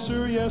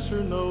answer yes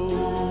or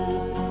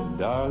no?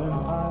 Darling,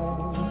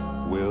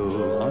 I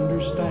will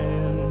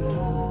understand.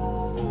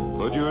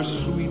 Put your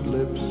sweet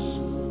lips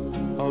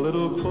a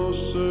little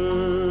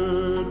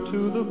closer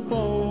to the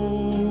phone.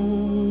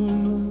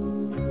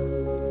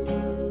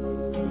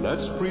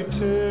 Let's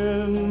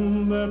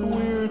pretend that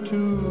we're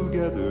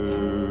together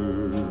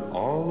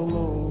all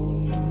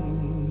alone.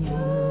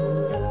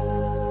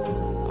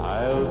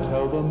 I'll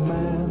tell the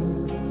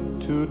man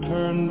to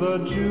turn the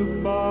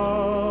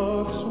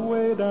jukebox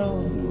way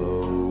down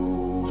low.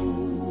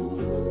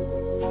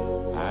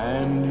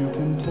 And you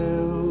can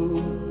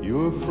tell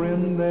your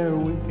friend there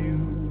with you,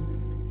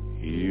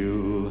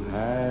 he'll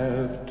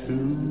have to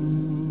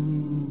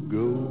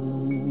go.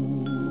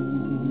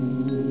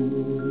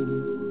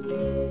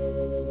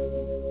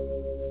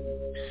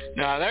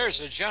 Now, there's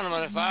a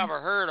gentleman, if I ever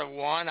heard of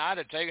one, I'd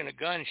have taken a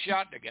gun and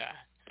shot the guy.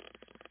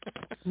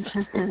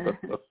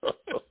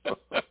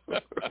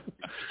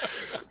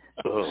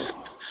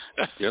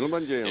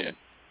 Gentleman Jim. Yeah.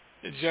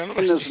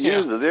 Gentleman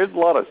Jim. There's a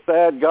lot of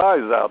sad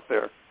guys out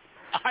there.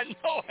 I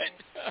know it.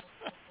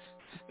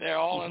 They're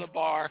all in a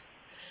bar.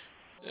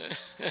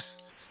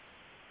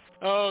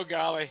 Oh,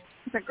 golly.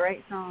 It's a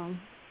great song.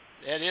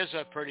 It is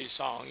a pretty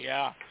song,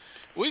 yeah.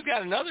 We've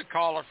got another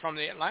caller from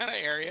the Atlanta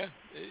area.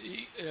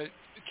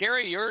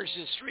 Carrie, yours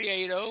is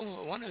 380.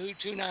 I wonder who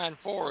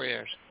 294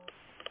 is.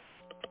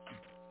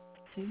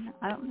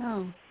 I don't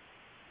know.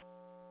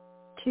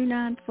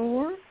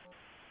 294?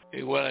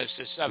 Well, it's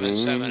the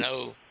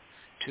 770-294.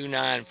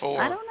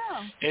 I don't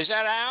know. Is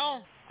that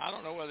Al? I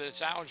don't know whether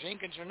it's Al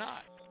Jenkins or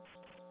not.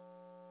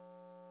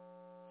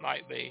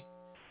 Might be.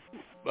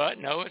 But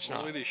no, it's not.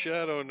 Only the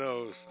shadow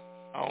knows.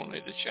 Only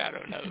the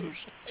shadow knows.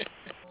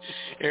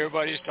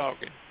 Everybody's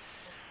talking.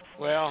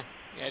 Well,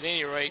 at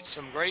any rate,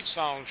 some great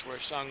songs were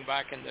sung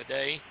back in the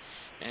day,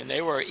 and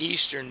they were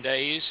Eastern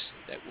days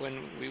that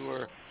when we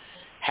were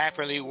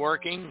happily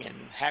working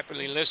and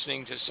happily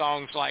listening to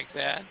songs like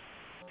that.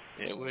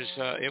 It was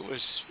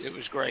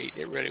great.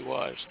 It really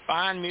was.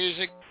 Fine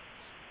music,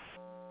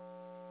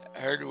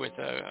 heard with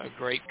a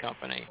great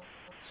company.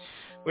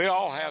 We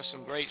all have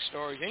some great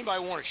stories. Anybody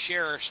want to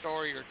share a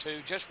story or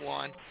two? Just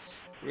one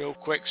real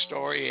quick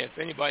story. If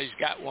anybody's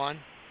got one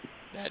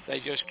that they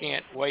just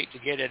can't wait to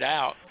get it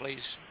out,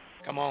 please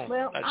come on.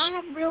 Well, I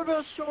have real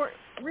short,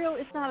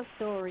 it's not a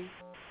story.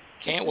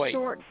 Can't it's wait. A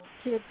short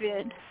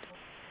tidbit.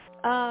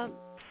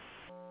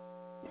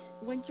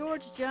 When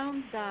George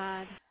Jones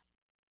died,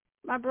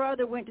 my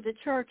brother went to the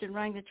church and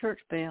rang the church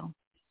bell.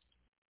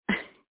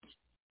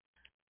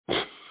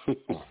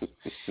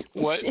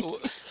 What?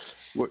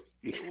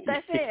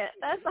 That's it.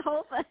 That's the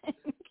whole thing.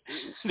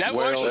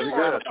 Well, you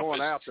got to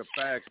point out the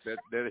fact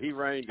that he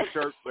rang the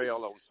church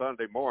bell on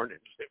Sunday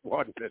mornings. It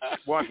wasn't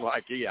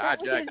like he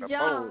hijacked the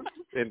phone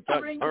and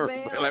touched the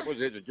bell. That was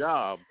his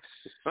job.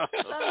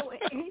 So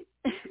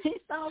he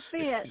saw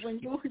fit when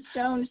George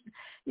Jones,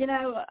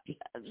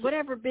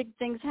 whatever big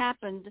things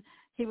happened,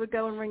 he would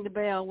go and ring the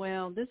bell.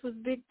 Well, this was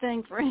a big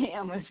thing for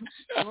him.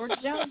 George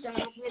Jones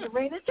died, he had to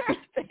ring the church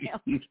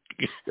bell.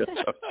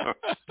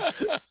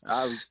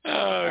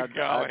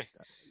 Golly.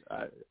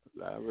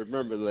 I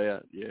remember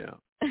that, yeah.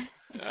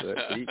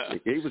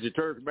 He was a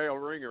church bell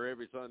ringer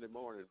every Sunday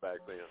morning back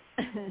then.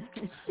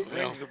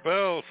 Rings the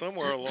bell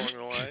somewhere along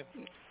the line.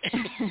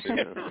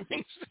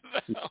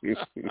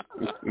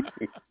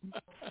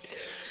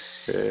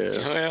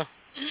 Yeah.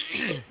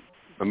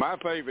 Well, my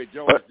favorite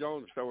George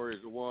Jones story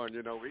is the one, he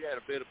had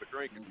a bit of a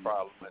drinking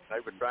problem, and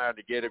they were trying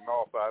to get him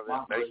off of it.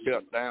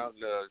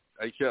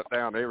 They shut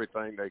down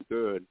everything they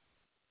could,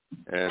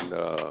 and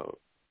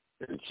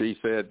she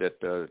said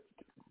that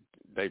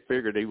they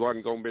figured he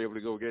wasn't going to be able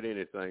to go get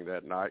anything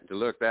that night. They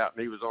looked out,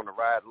 and he was on the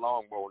ride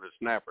lawnmower and a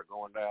snapper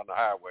going down the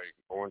highway,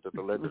 going to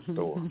the liquor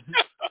store.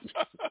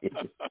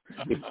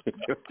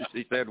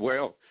 She said,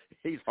 well,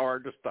 he's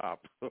hard to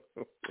stop.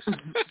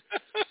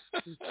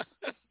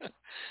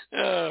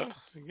 Oh,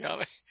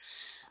 golly.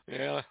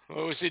 Yeah.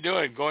 What was he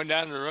doing? Going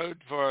down the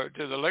road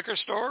to the liquor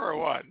store or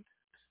what?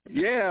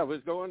 Yeah, I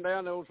was going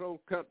down the old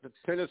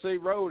Tennessee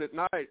Road at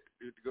night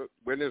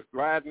when he was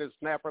riding his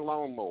snapper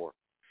lawnmower.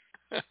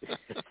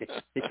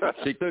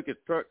 She took his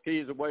truck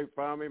keys away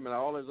from him and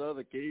all his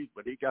other keys,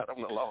 but he got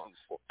on the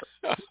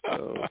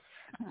lawnmower.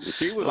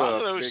 She was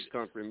a big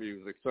country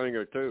music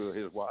singer too.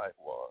 His wife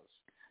was.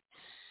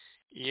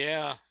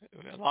 Yeah,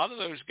 a lot of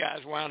those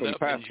guys wound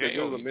up in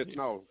jail.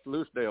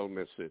 Lucedale,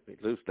 Mississippi.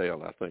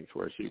 Lucedale, I think, is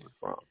where she was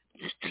from.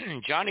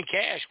 Johnny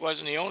Cash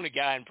wasn't the only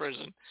guy in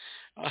prison,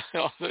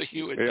 although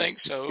you would think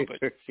so.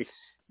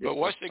 But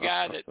what's the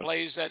guy that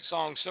plays that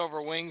song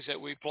 "Silver Wings" that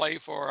we play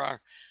for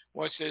our?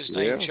 What's his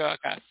name?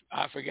 Chuck.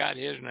 I forgot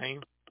his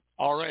name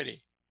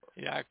already.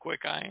 Yeah, how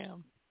quick I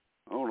am.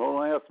 Oh,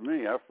 don't ask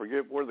me. I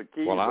forget where the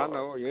keys are. Well, I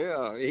know,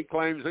 yeah. He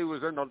claims he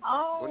was in the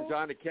when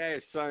Johnny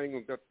Cash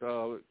sang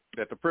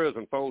at the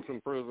prison,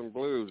 Folsom Prison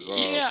Blues.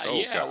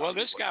 Yeah. Well,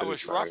 this guy was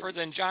rougher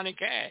than Johnny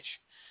Cash.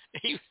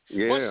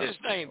 What's his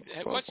name?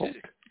 What's his?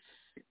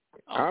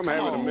 I'm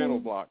having a mental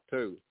block,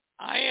 too.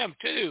 I am,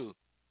 too.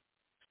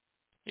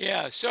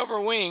 Yeah,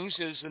 Silver Wings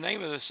is the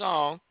name of the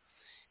song,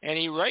 and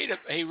he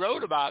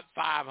wrote about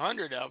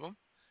 500 of them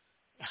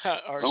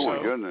or so. Oh,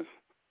 my goodness.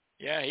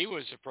 Yeah, he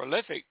was a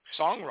prolific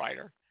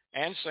songwriter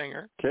and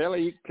singer.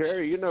 Carrie,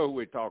 you know who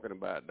we're talking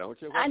about, don't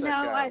you? I know.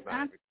 I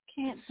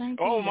can't think.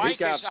 Oh,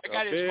 Mike I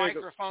got his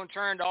microphone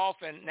turned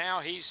off, and now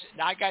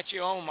I got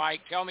you on,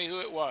 Mike. Tell me who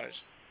it was.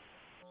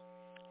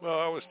 Well,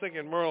 I was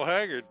thinking Merle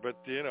Haggard, but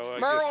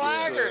Merle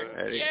Haggard.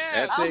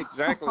 That's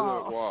exactly who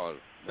it was.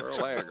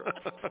 Merle Haggard.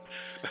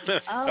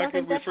 How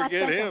could we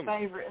forget him?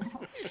 Favorite.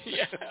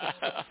 Yeah.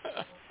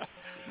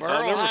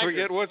 I'll never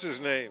forget what's his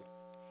name.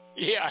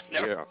 Yeah, I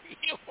never. Yeah.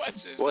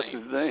 What's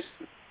his name?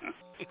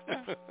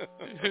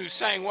 Who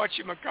sang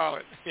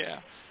Whatchamacallit? Yeah.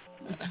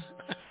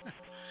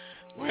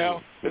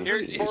 Well,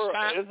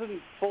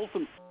 isn't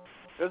Folsom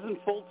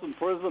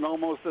Prison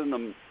almost in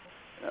the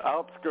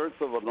outskirts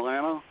of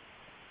Atlanta?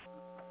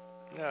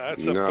 Yeah,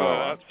 that's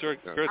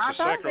outskirts of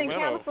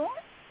Sacramento.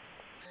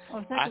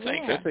 I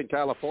think that's in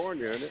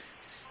California, isn't it?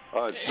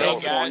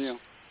 California.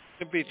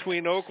 In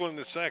between Oakland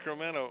and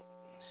Sacramento.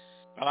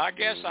 Well, I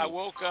guess I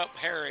woke up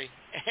Harry.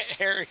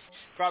 Harry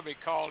probably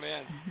called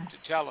in to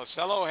tell us.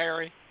 Hello,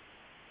 Harry.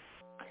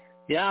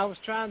 Yeah, I was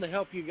trying to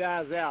help you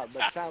guys out,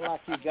 but it sounds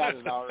like you got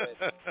it already.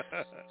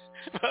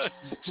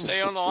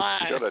 Stay on the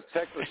line. Got a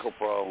technical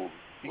problem.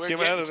 You came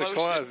out of the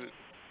closet.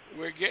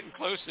 We're getting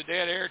close to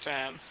dead air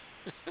time.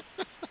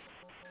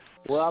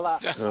 Well, I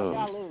got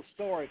a little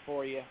story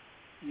for you.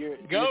 You're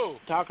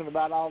talking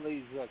about all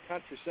these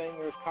country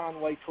singers,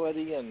 Conway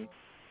Twitty and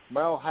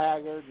Merle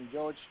Haggard and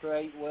George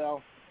Strait.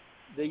 Well,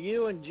 do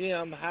you and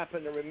Jim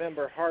happen to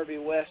remember Harvey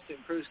West in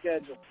Crew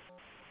Schedule?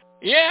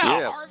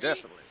 Yeah, Harvey.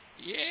 Definitely.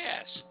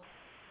 Yes.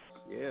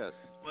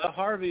 Well,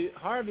 Harvey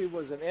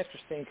was an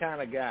interesting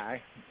kind of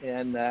guy,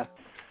 and a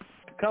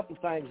couple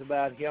things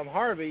about him.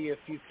 Harvey, if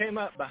you came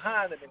up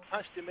behind him and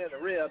punched him in the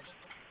ribs,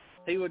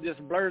 he would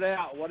just blurt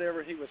out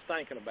whatever he was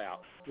thinking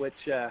about, which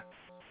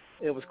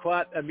it was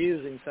quite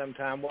amusing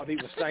sometimes what he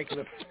was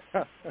thinking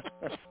about.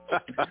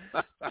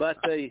 But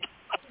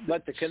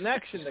the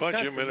connection to punch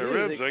country him in the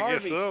music, ribs, Harvey, I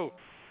guess so.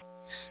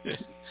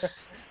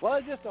 Well,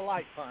 it's just a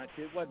light punch.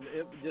 It wasn't.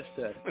 It was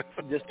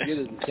just to get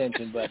his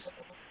attention. But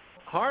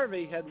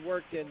Harvey had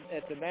worked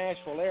at the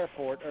Nashville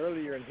airport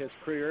earlier in his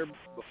career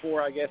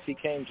before I guess he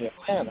came to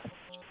Atlanta.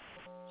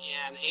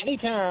 And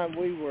anytime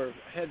we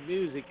had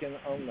music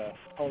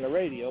on the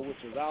radio,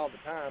 which was all the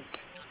time,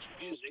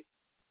 music,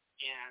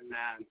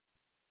 and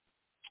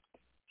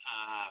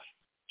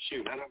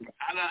shoot, I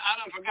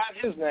don't forgot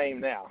his name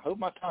now. Who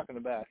am I talking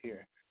about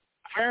here?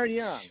 Farron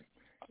Young.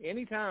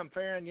 Anytime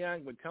Farron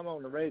Young would come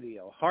on the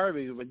radio,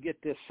 Harvey would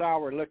get this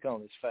sour look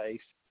on his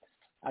face.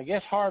 I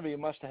guess Harvey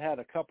must have had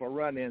a couple of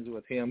run-ins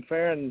with him.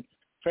 Farron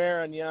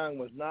Young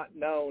was not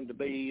known to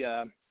be,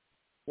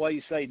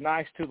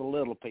 nice to the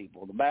little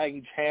people, the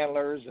baggage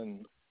handlers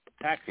and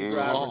taxi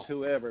drivers,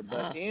 whoever.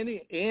 But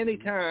any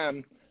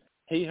time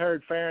he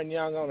heard Farron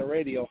Young on the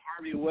radio,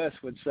 Harvey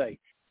West would say,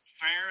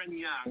 Farron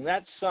Young,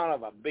 that son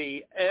of a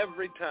bee,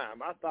 every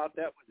time. I thought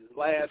that was his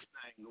last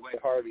name, the way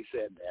Harvey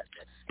said that.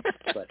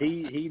 But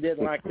he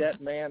didn't like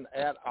that man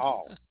at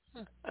all.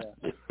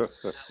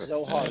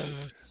 No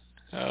Harvey.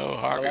 Oh,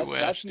 Harvey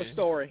West. That's my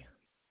story.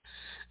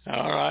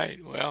 All right.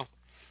 Well,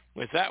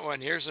 with that one,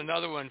 here's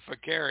another one for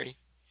Carrie.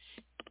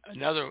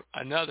 Another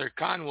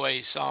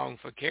Conway song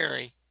for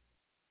Carrie.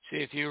 See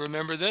if you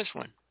remember this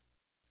one.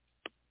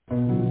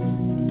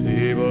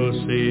 People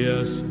see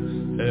us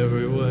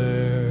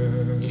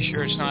everywhere. You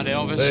sure it's not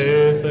Elvis?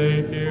 They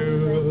think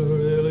you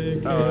really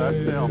care. Oh,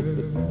 that's him.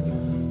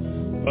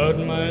 But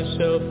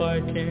myself I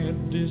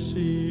can't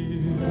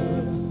deceive.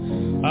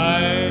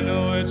 I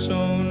know it's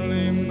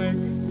only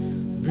make-believe.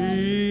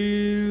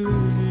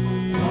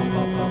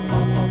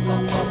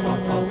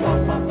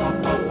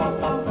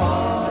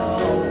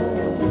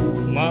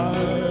 My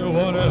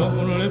one and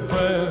only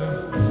prayer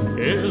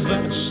is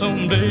that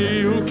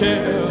someday you'll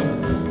care.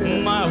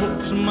 My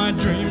hopes, my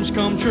dreams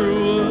come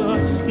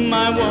true.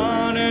 My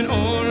one and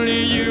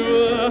only you.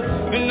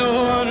 No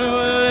one will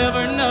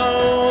ever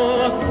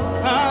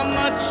know how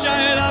much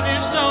I love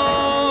you so.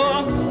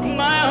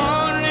 My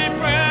only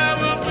prayer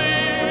will be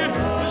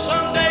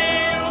someday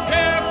you'll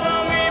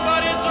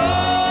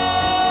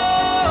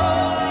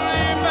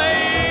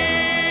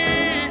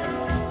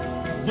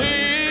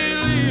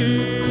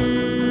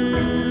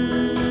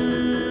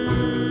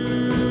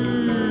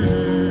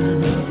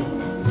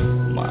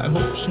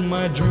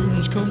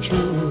come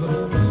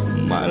true.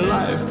 My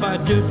life I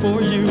did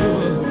for you.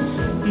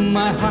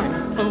 My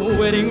heart a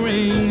wedding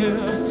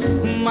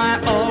ring. My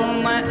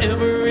all, my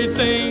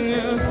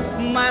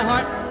everything. My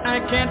heart I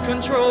can't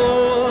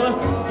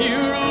control. You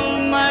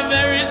rule my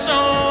very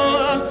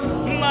soul.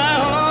 My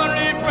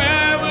only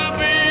prayer will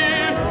be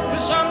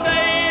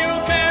someday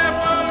you'll care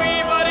for me,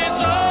 but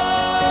it's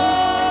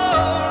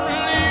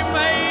only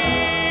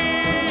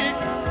make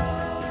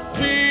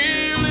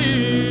believe.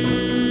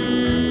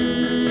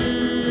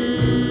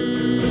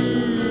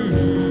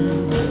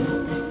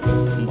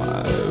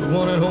 My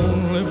one and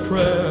only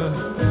prayer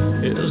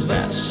is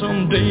that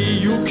someday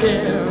you'll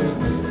care.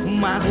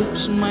 My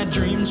hopes, my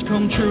dreams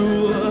come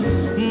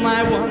true.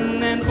 My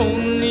one and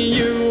only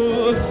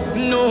you.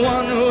 No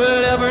one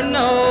will ever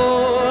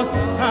know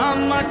how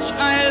much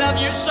I love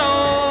you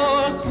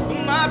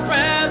so. My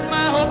prayers,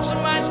 my hopes,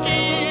 my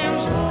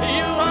schemes.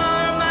 You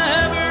are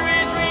my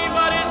every dream,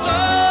 but it's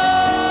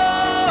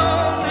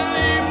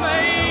only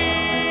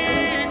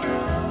make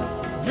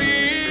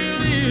believe.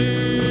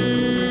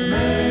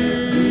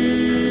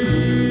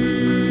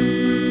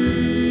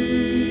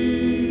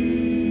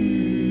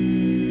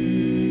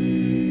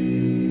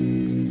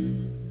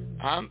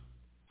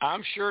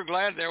 I'm sure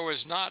glad there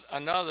was not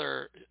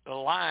another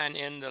line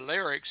in the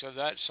lyrics of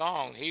that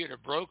song. He would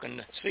have broken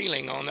the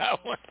ceiling on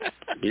that one.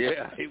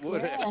 Yeah, he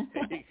would have.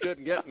 He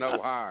couldn't get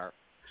no higher.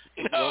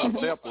 No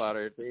step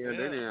ladder at the end,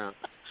 anyhow.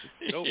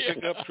 No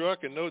pickup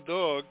truck and no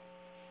dog.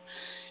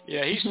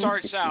 Yeah, he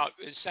starts out,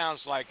 it sounds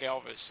like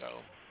Elvis,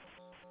 so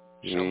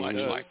much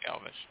like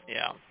Elvis.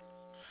 Yeah.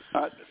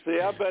 See,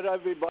 I bet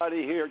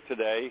everybody here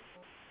today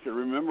can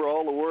remember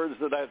all the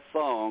words of that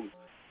song,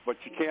 but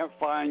you can't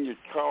find your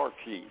car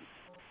keys.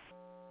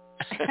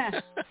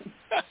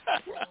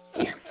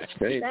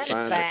 Can't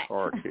find a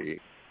car key.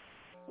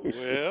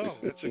 Well,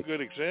 that's a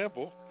good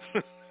example.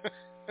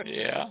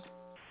 Yeah.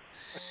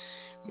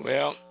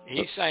 Well,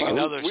 he sang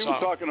another song. We were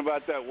talking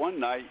about that one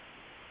night.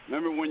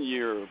 Remember when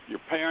your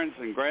parents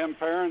and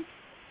grandparents,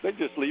 they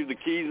just leave the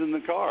keys in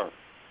the car.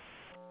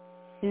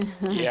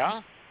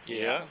 Yeah.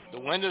 The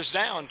windows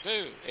down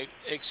too,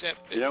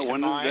 except in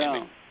windows Miami.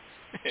 Down.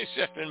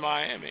 Except in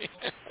Miami.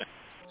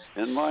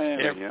 In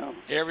Miami,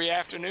 Every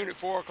afternoon at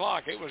 4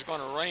 o'clock, it was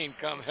going to rain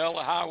come hell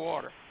or high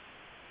water.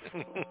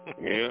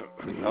 Yeah.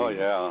 Oh,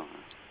 yeah.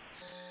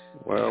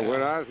 Well,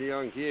 when I was a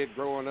young kid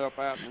growing up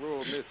out in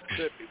rural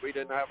Mississippi, we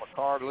didn't have a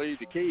car to leave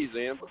the keys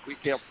in, but we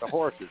kept the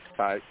horses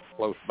tight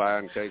close by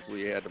in case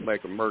we had to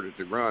make an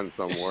emergency run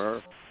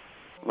somewhere.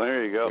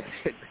 There you go.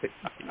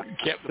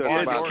 Kept the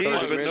barn door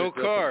keys, but no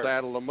car.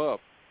 Saddle them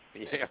up.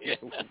 Yeah.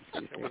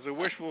 It was a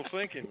wishful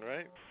thinking,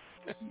 right?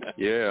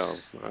 Yeah.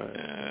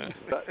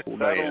 Saddle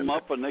them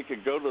up and they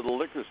could go to the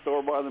liquor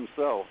store by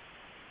themselves.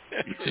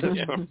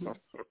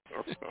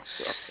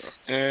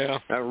 Yeah.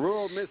 Now,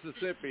 rural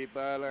Mississippi,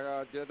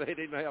 they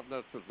didn't have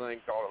such a thing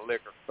called a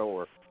liquor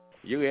store.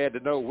 You had to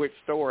know which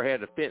store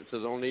had the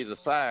fences on either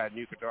side, and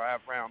you could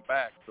drive around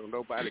back so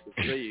nobody could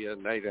see you,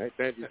 and they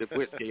handed the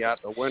whiskey out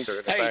the window in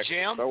the back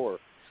Jim, of the store.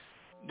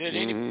 Did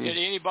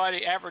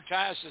anybody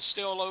advertise the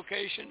still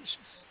locations?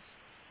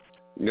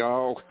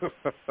 No.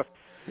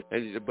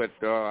 But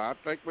I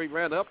think we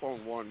ran up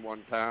on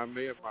one time.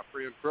 Me and my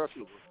friend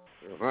Crusher was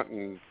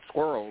hunting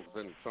squirrels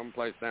in some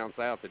place down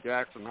south of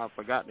Jackson. I've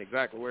forgotten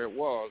exactly where it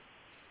was.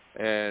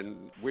 And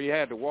we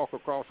had to walk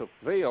across a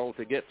field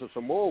to get to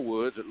some more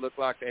woods. It looked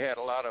like they had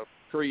a lot of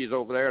trees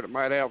over there that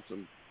might have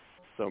some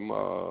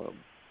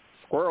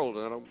squirrels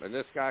in them. And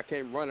this guy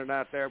came running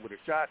out there with a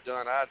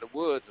shotgun out of the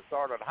woods and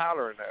started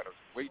hollering at us.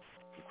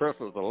 Chris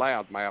was a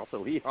loudmouth,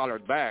 so he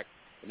hollered back.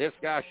 And this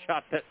guy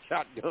shot that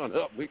shotgun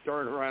up. We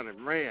turned around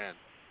and ran.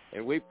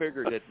 And we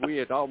figured that we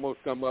had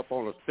almost come up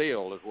on a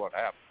still is what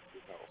happened.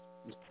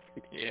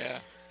 Yeah.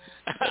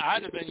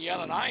 I'd have been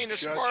yelling, I ain't a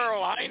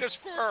squirrel, I ain't a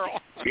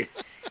squirrel.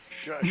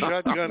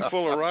 Shotgun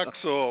full of rock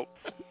salt.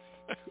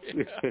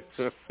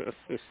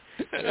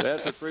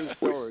 That's a true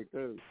story,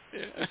 too.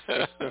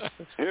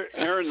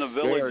 Here in the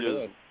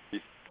villages,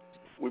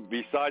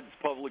 besides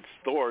public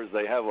stores,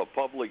 they have a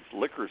Publix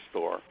liquor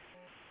store.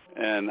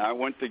 And I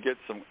went to get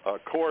some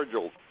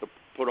cordial to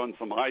put on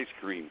some ice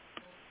cream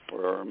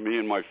for me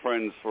and my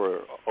friends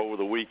for over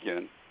the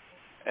weekend.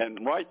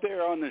 And right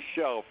there on the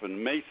shelf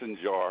in mason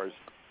jars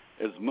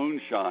is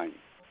moonshine.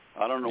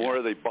 I don't know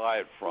where they buy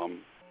it from,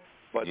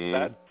 but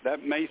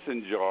that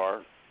mason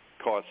jar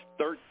costs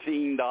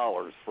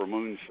 $13 for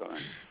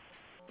moonshine.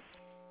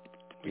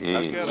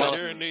 I've got it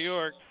here in New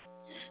York.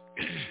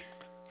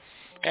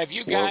 Have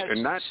you guys... Well,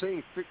 in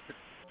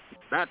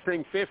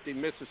 1950,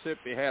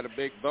 Mississippi had a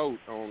big vote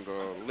on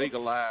the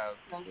legalized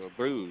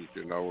booze,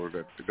 to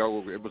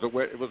go. It was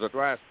a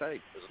dry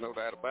state. There's no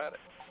doubt about it.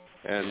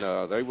 And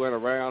they went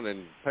around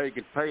and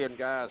paying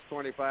guys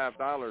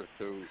 $25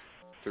 to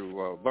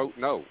vote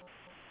no.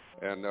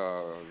 And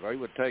they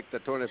would take the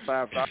 $25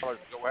 and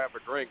go have a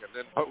drink and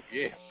then vote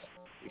yes.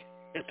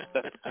 I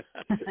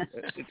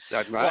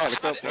had a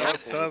couple of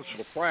uncles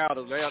were proud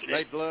of that.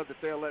 They'd love to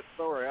tell that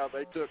story, how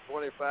they took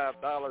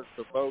 $25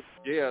 to vote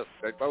yes.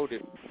 They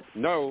voted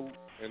no,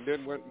 and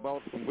then went and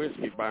bought some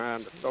whiskey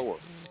behind the store.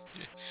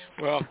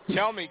 Well,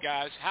 tell me,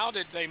 guys, how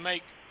did they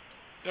make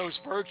those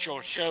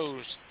virtual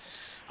shows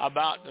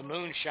about the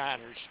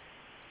moonshiners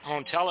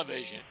on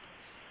television?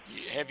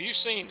 Have you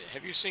seen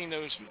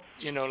those?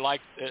 You know,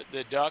 like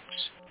the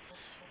Ducks.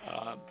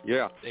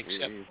 Yeah.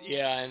 Except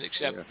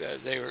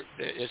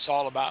it's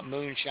all about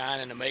moonshine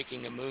and the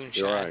making of moonshine.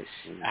 You're right.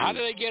 How do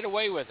they get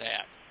away with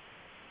that?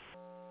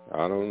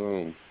 I don't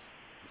know.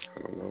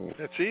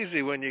 It's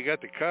easy when you got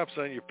the cops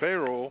on your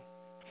payroll.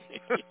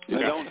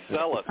 They don't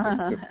sell it.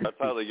 That's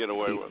how they get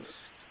away with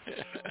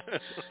it.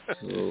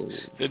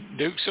 The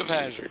Dukes of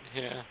Hazzard.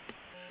 Yeah.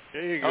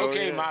 There you go.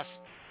 Okay, yeah.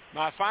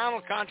 my final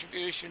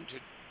contribution to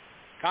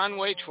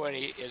Conway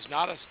Twitty is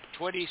not a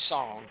Twitty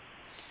song.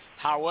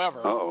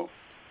 However,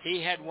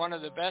 he had one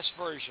of the best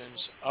versions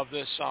of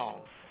this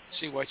song.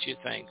 See what you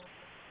think.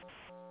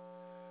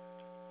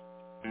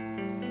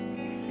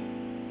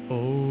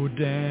 Oh,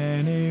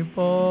 Danny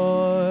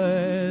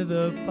boy,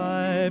 the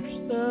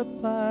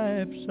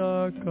pipes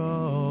are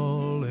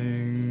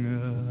calling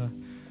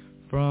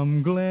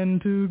from glen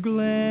to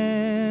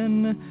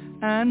glen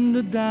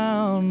and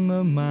down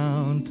the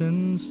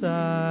mountainside.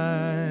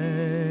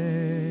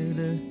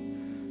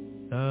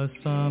 The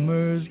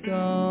summer's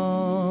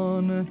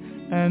gone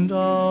and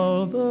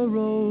all the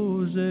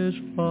roses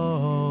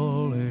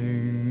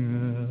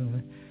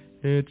falling.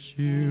 It's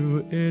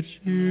you,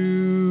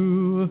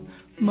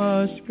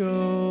 must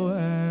go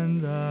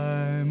and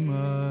I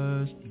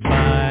must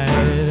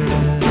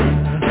bide.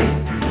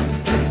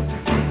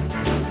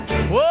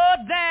 Oh,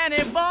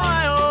 Danny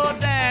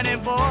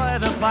boy,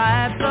 the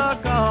pipes are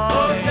calling.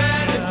 Oh,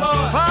 Danny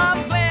boy.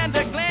 From glen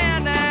to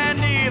glen and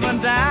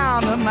even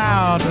down the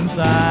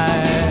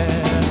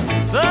mountainside.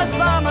 The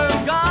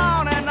summer's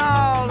gone and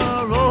all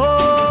the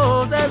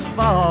roses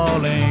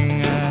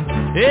falling.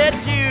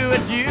 It's you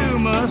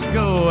must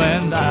go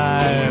and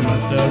I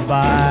must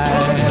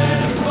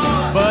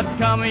abide. But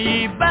come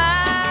ye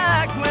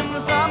back when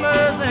the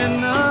summer's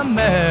in the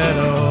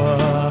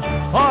meadow,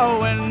 or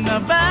when the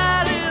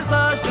valley's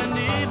hushed and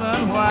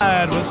even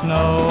white with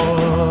snow.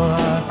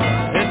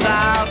 It's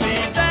I'll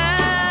be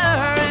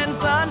there in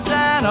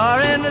sunshine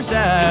or in the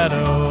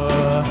shadow.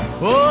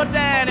 Oh,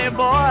 Danny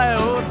boy, I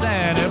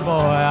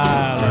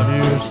love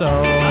you so.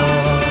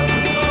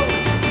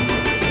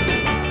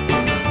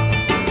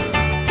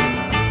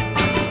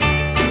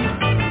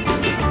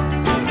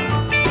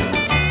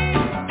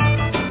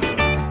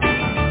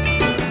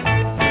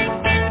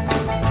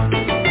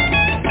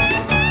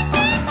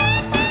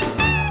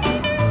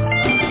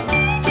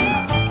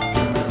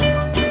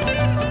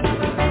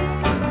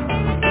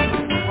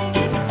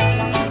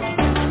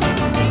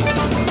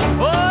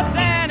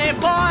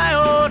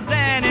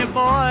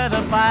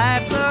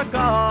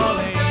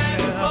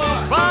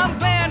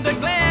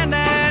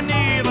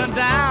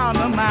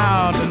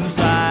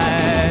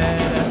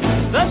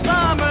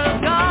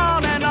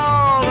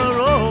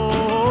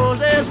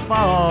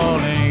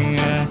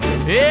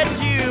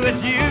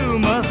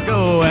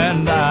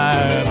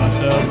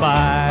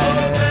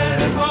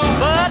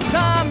 But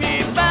come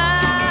ye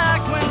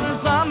back when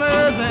the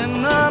summer's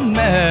in the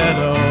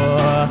meadow,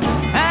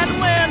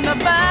 and when the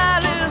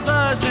valley's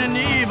hushed and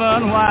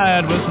even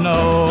white with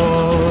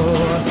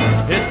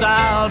snow. It's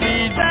I'll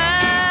be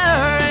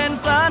there in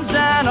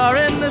sunshine or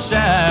in the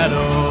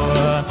shadow.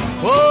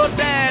 Oh,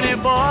 Danny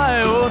boy,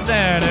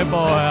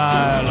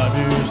 I love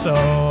you so.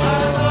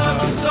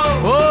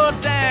 Oh,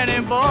 Danny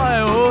boy,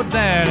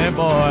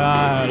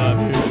 I love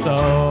you so.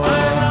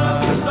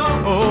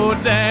 Oh,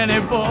 Danny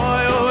boy, I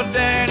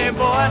love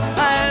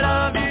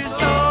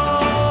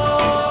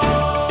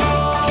you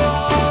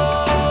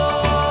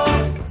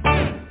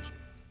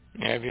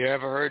so. Have you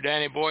ever heard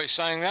Danny Boy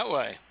sing that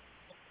way?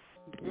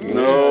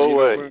 No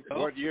way.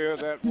 What year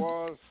that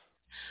was?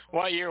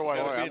 What year was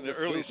it? In the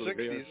early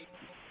 60s.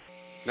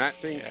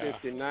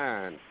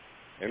 1959.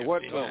 Yeah. And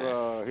what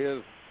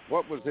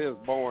was his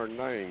born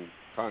name?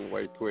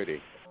 Conway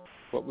Twitty.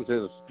 What was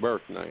his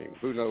birth name?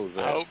 Who knows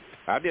that?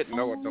 I didn't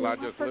know it till I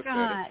just looked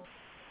at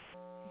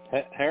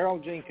it.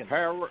 Harold Jenkins.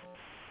 Harold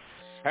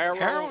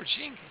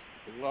Jenkins.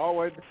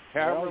 Lloyd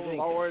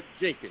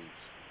Jenkins.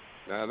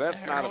 Now that's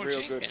not a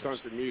real good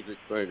country music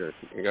singer.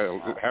 You know,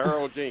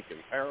 Harold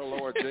Jenkins, Harold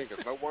Lloyd Jenkins.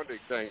 No wonder he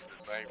changed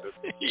his name to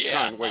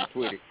Conway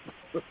Twitty.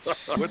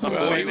 What's the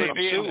boy name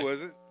too, was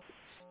it?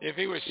 If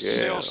he was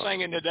still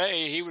singing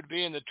today, he would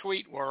be in the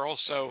tweet world.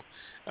 So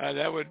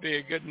that would be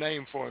a good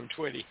name for him,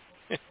 Twitty.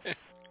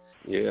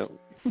 Yeah.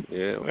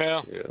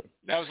 Well,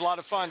 that was a lot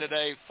of fun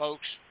today,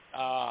 folks. It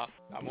was.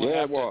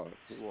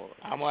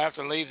 I'm going to have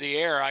to leave the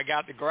air. I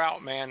got the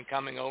grout man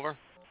coming over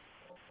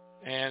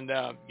and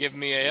give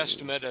me an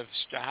estimate as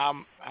to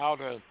how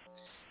to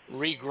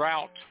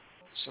regrout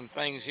some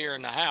things here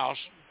in the house.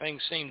 Things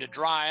seem to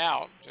dry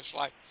out,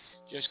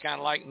 just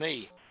kind of like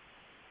me,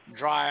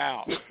 dry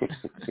out.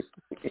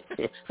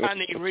 I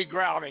need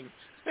regrouting.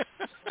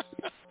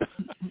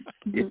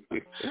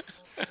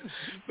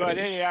 But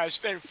anyhow, it's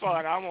been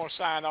fun. I'm going to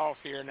sign off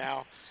here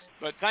now.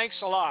 But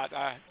thanks a lot.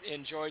 I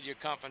enjoyed your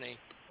company.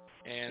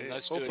 And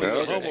let's do it hopefully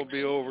the again. hum will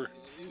be over.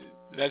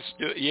 Let's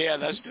do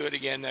it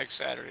again next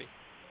Saturday.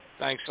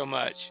 Thanks so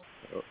much.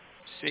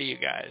 See you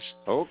guys.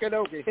 Okie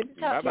dokie. Good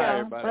to talk Bye-bye, to y'all.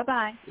 everybody.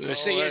 Bye-bye. We'll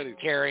see you,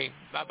 Carrie.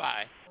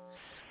 Bye-bye.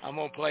 I'm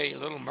going to play a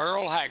little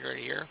Merle Haggard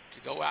here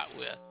to go out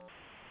with.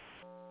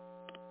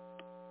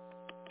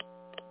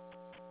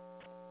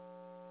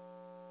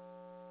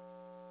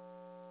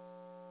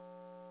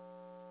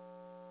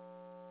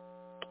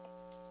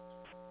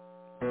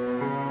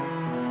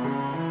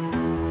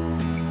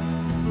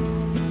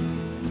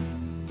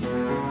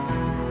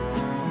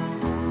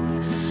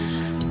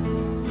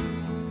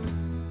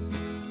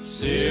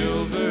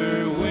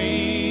 Silver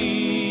wings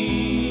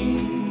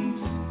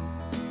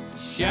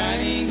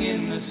shining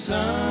in the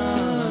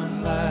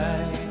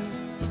sunlight,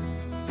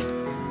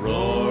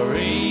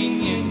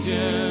 roaring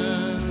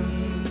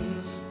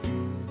engines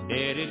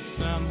headed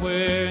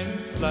somewhere in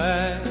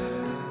flight.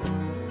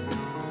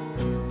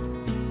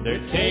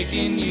 They're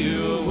taking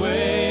you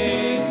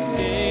away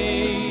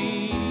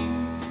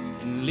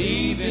and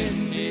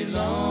leaving me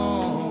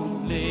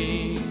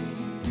lonely.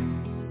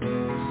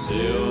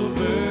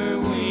 Silver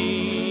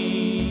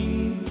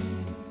wings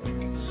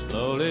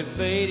slowly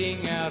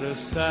fading out of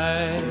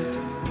sight.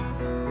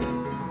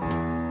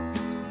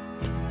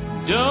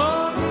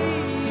 Don't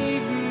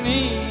leave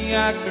me,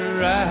 I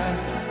cry.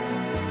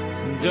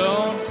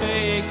 Don't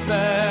take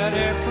that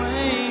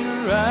airplane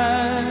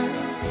ride.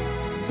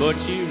 But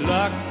you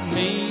locked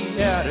me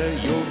out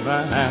of your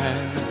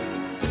mind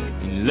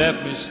and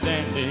left me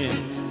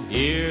standing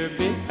here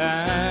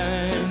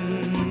behind.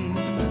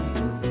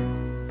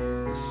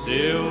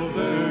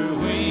 Silver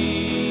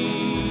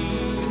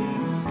wings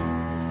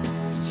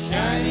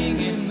shining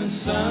in the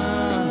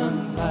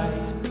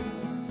sunlight,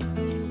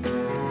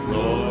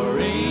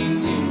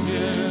 roaring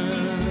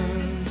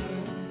engine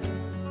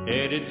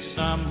headed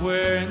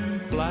somewhere in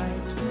flight.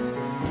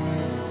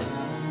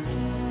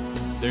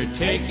 They're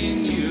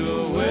taking you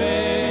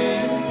away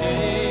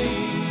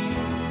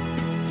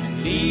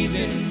and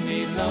leaving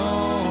me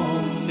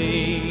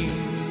lonely.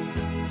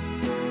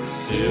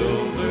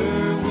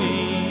 Silver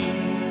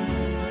wings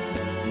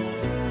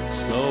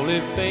slowly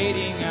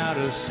fading out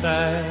of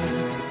sight.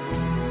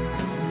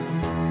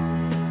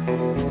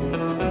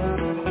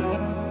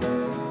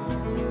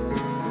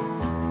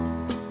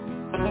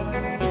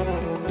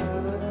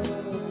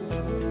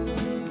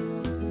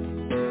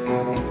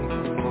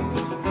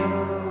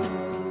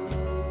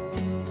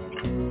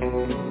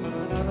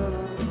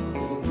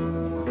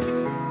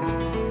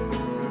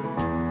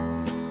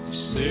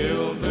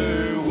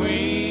 Silver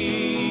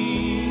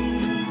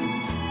wings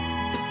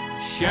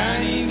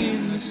shining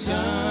in the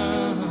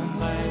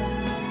sunlight,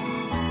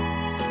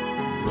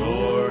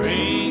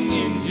 roaring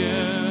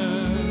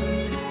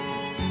engine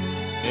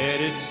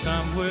headed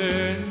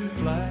somewhere in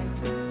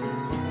flight.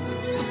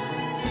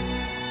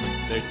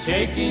 They're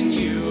taking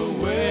you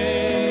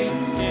away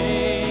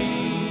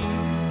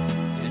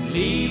and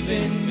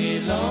leaving me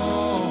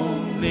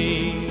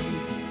lonely.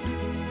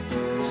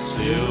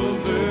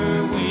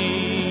 Silver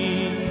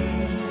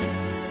wings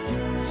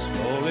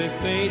slowly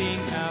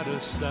fading out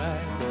of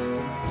sight.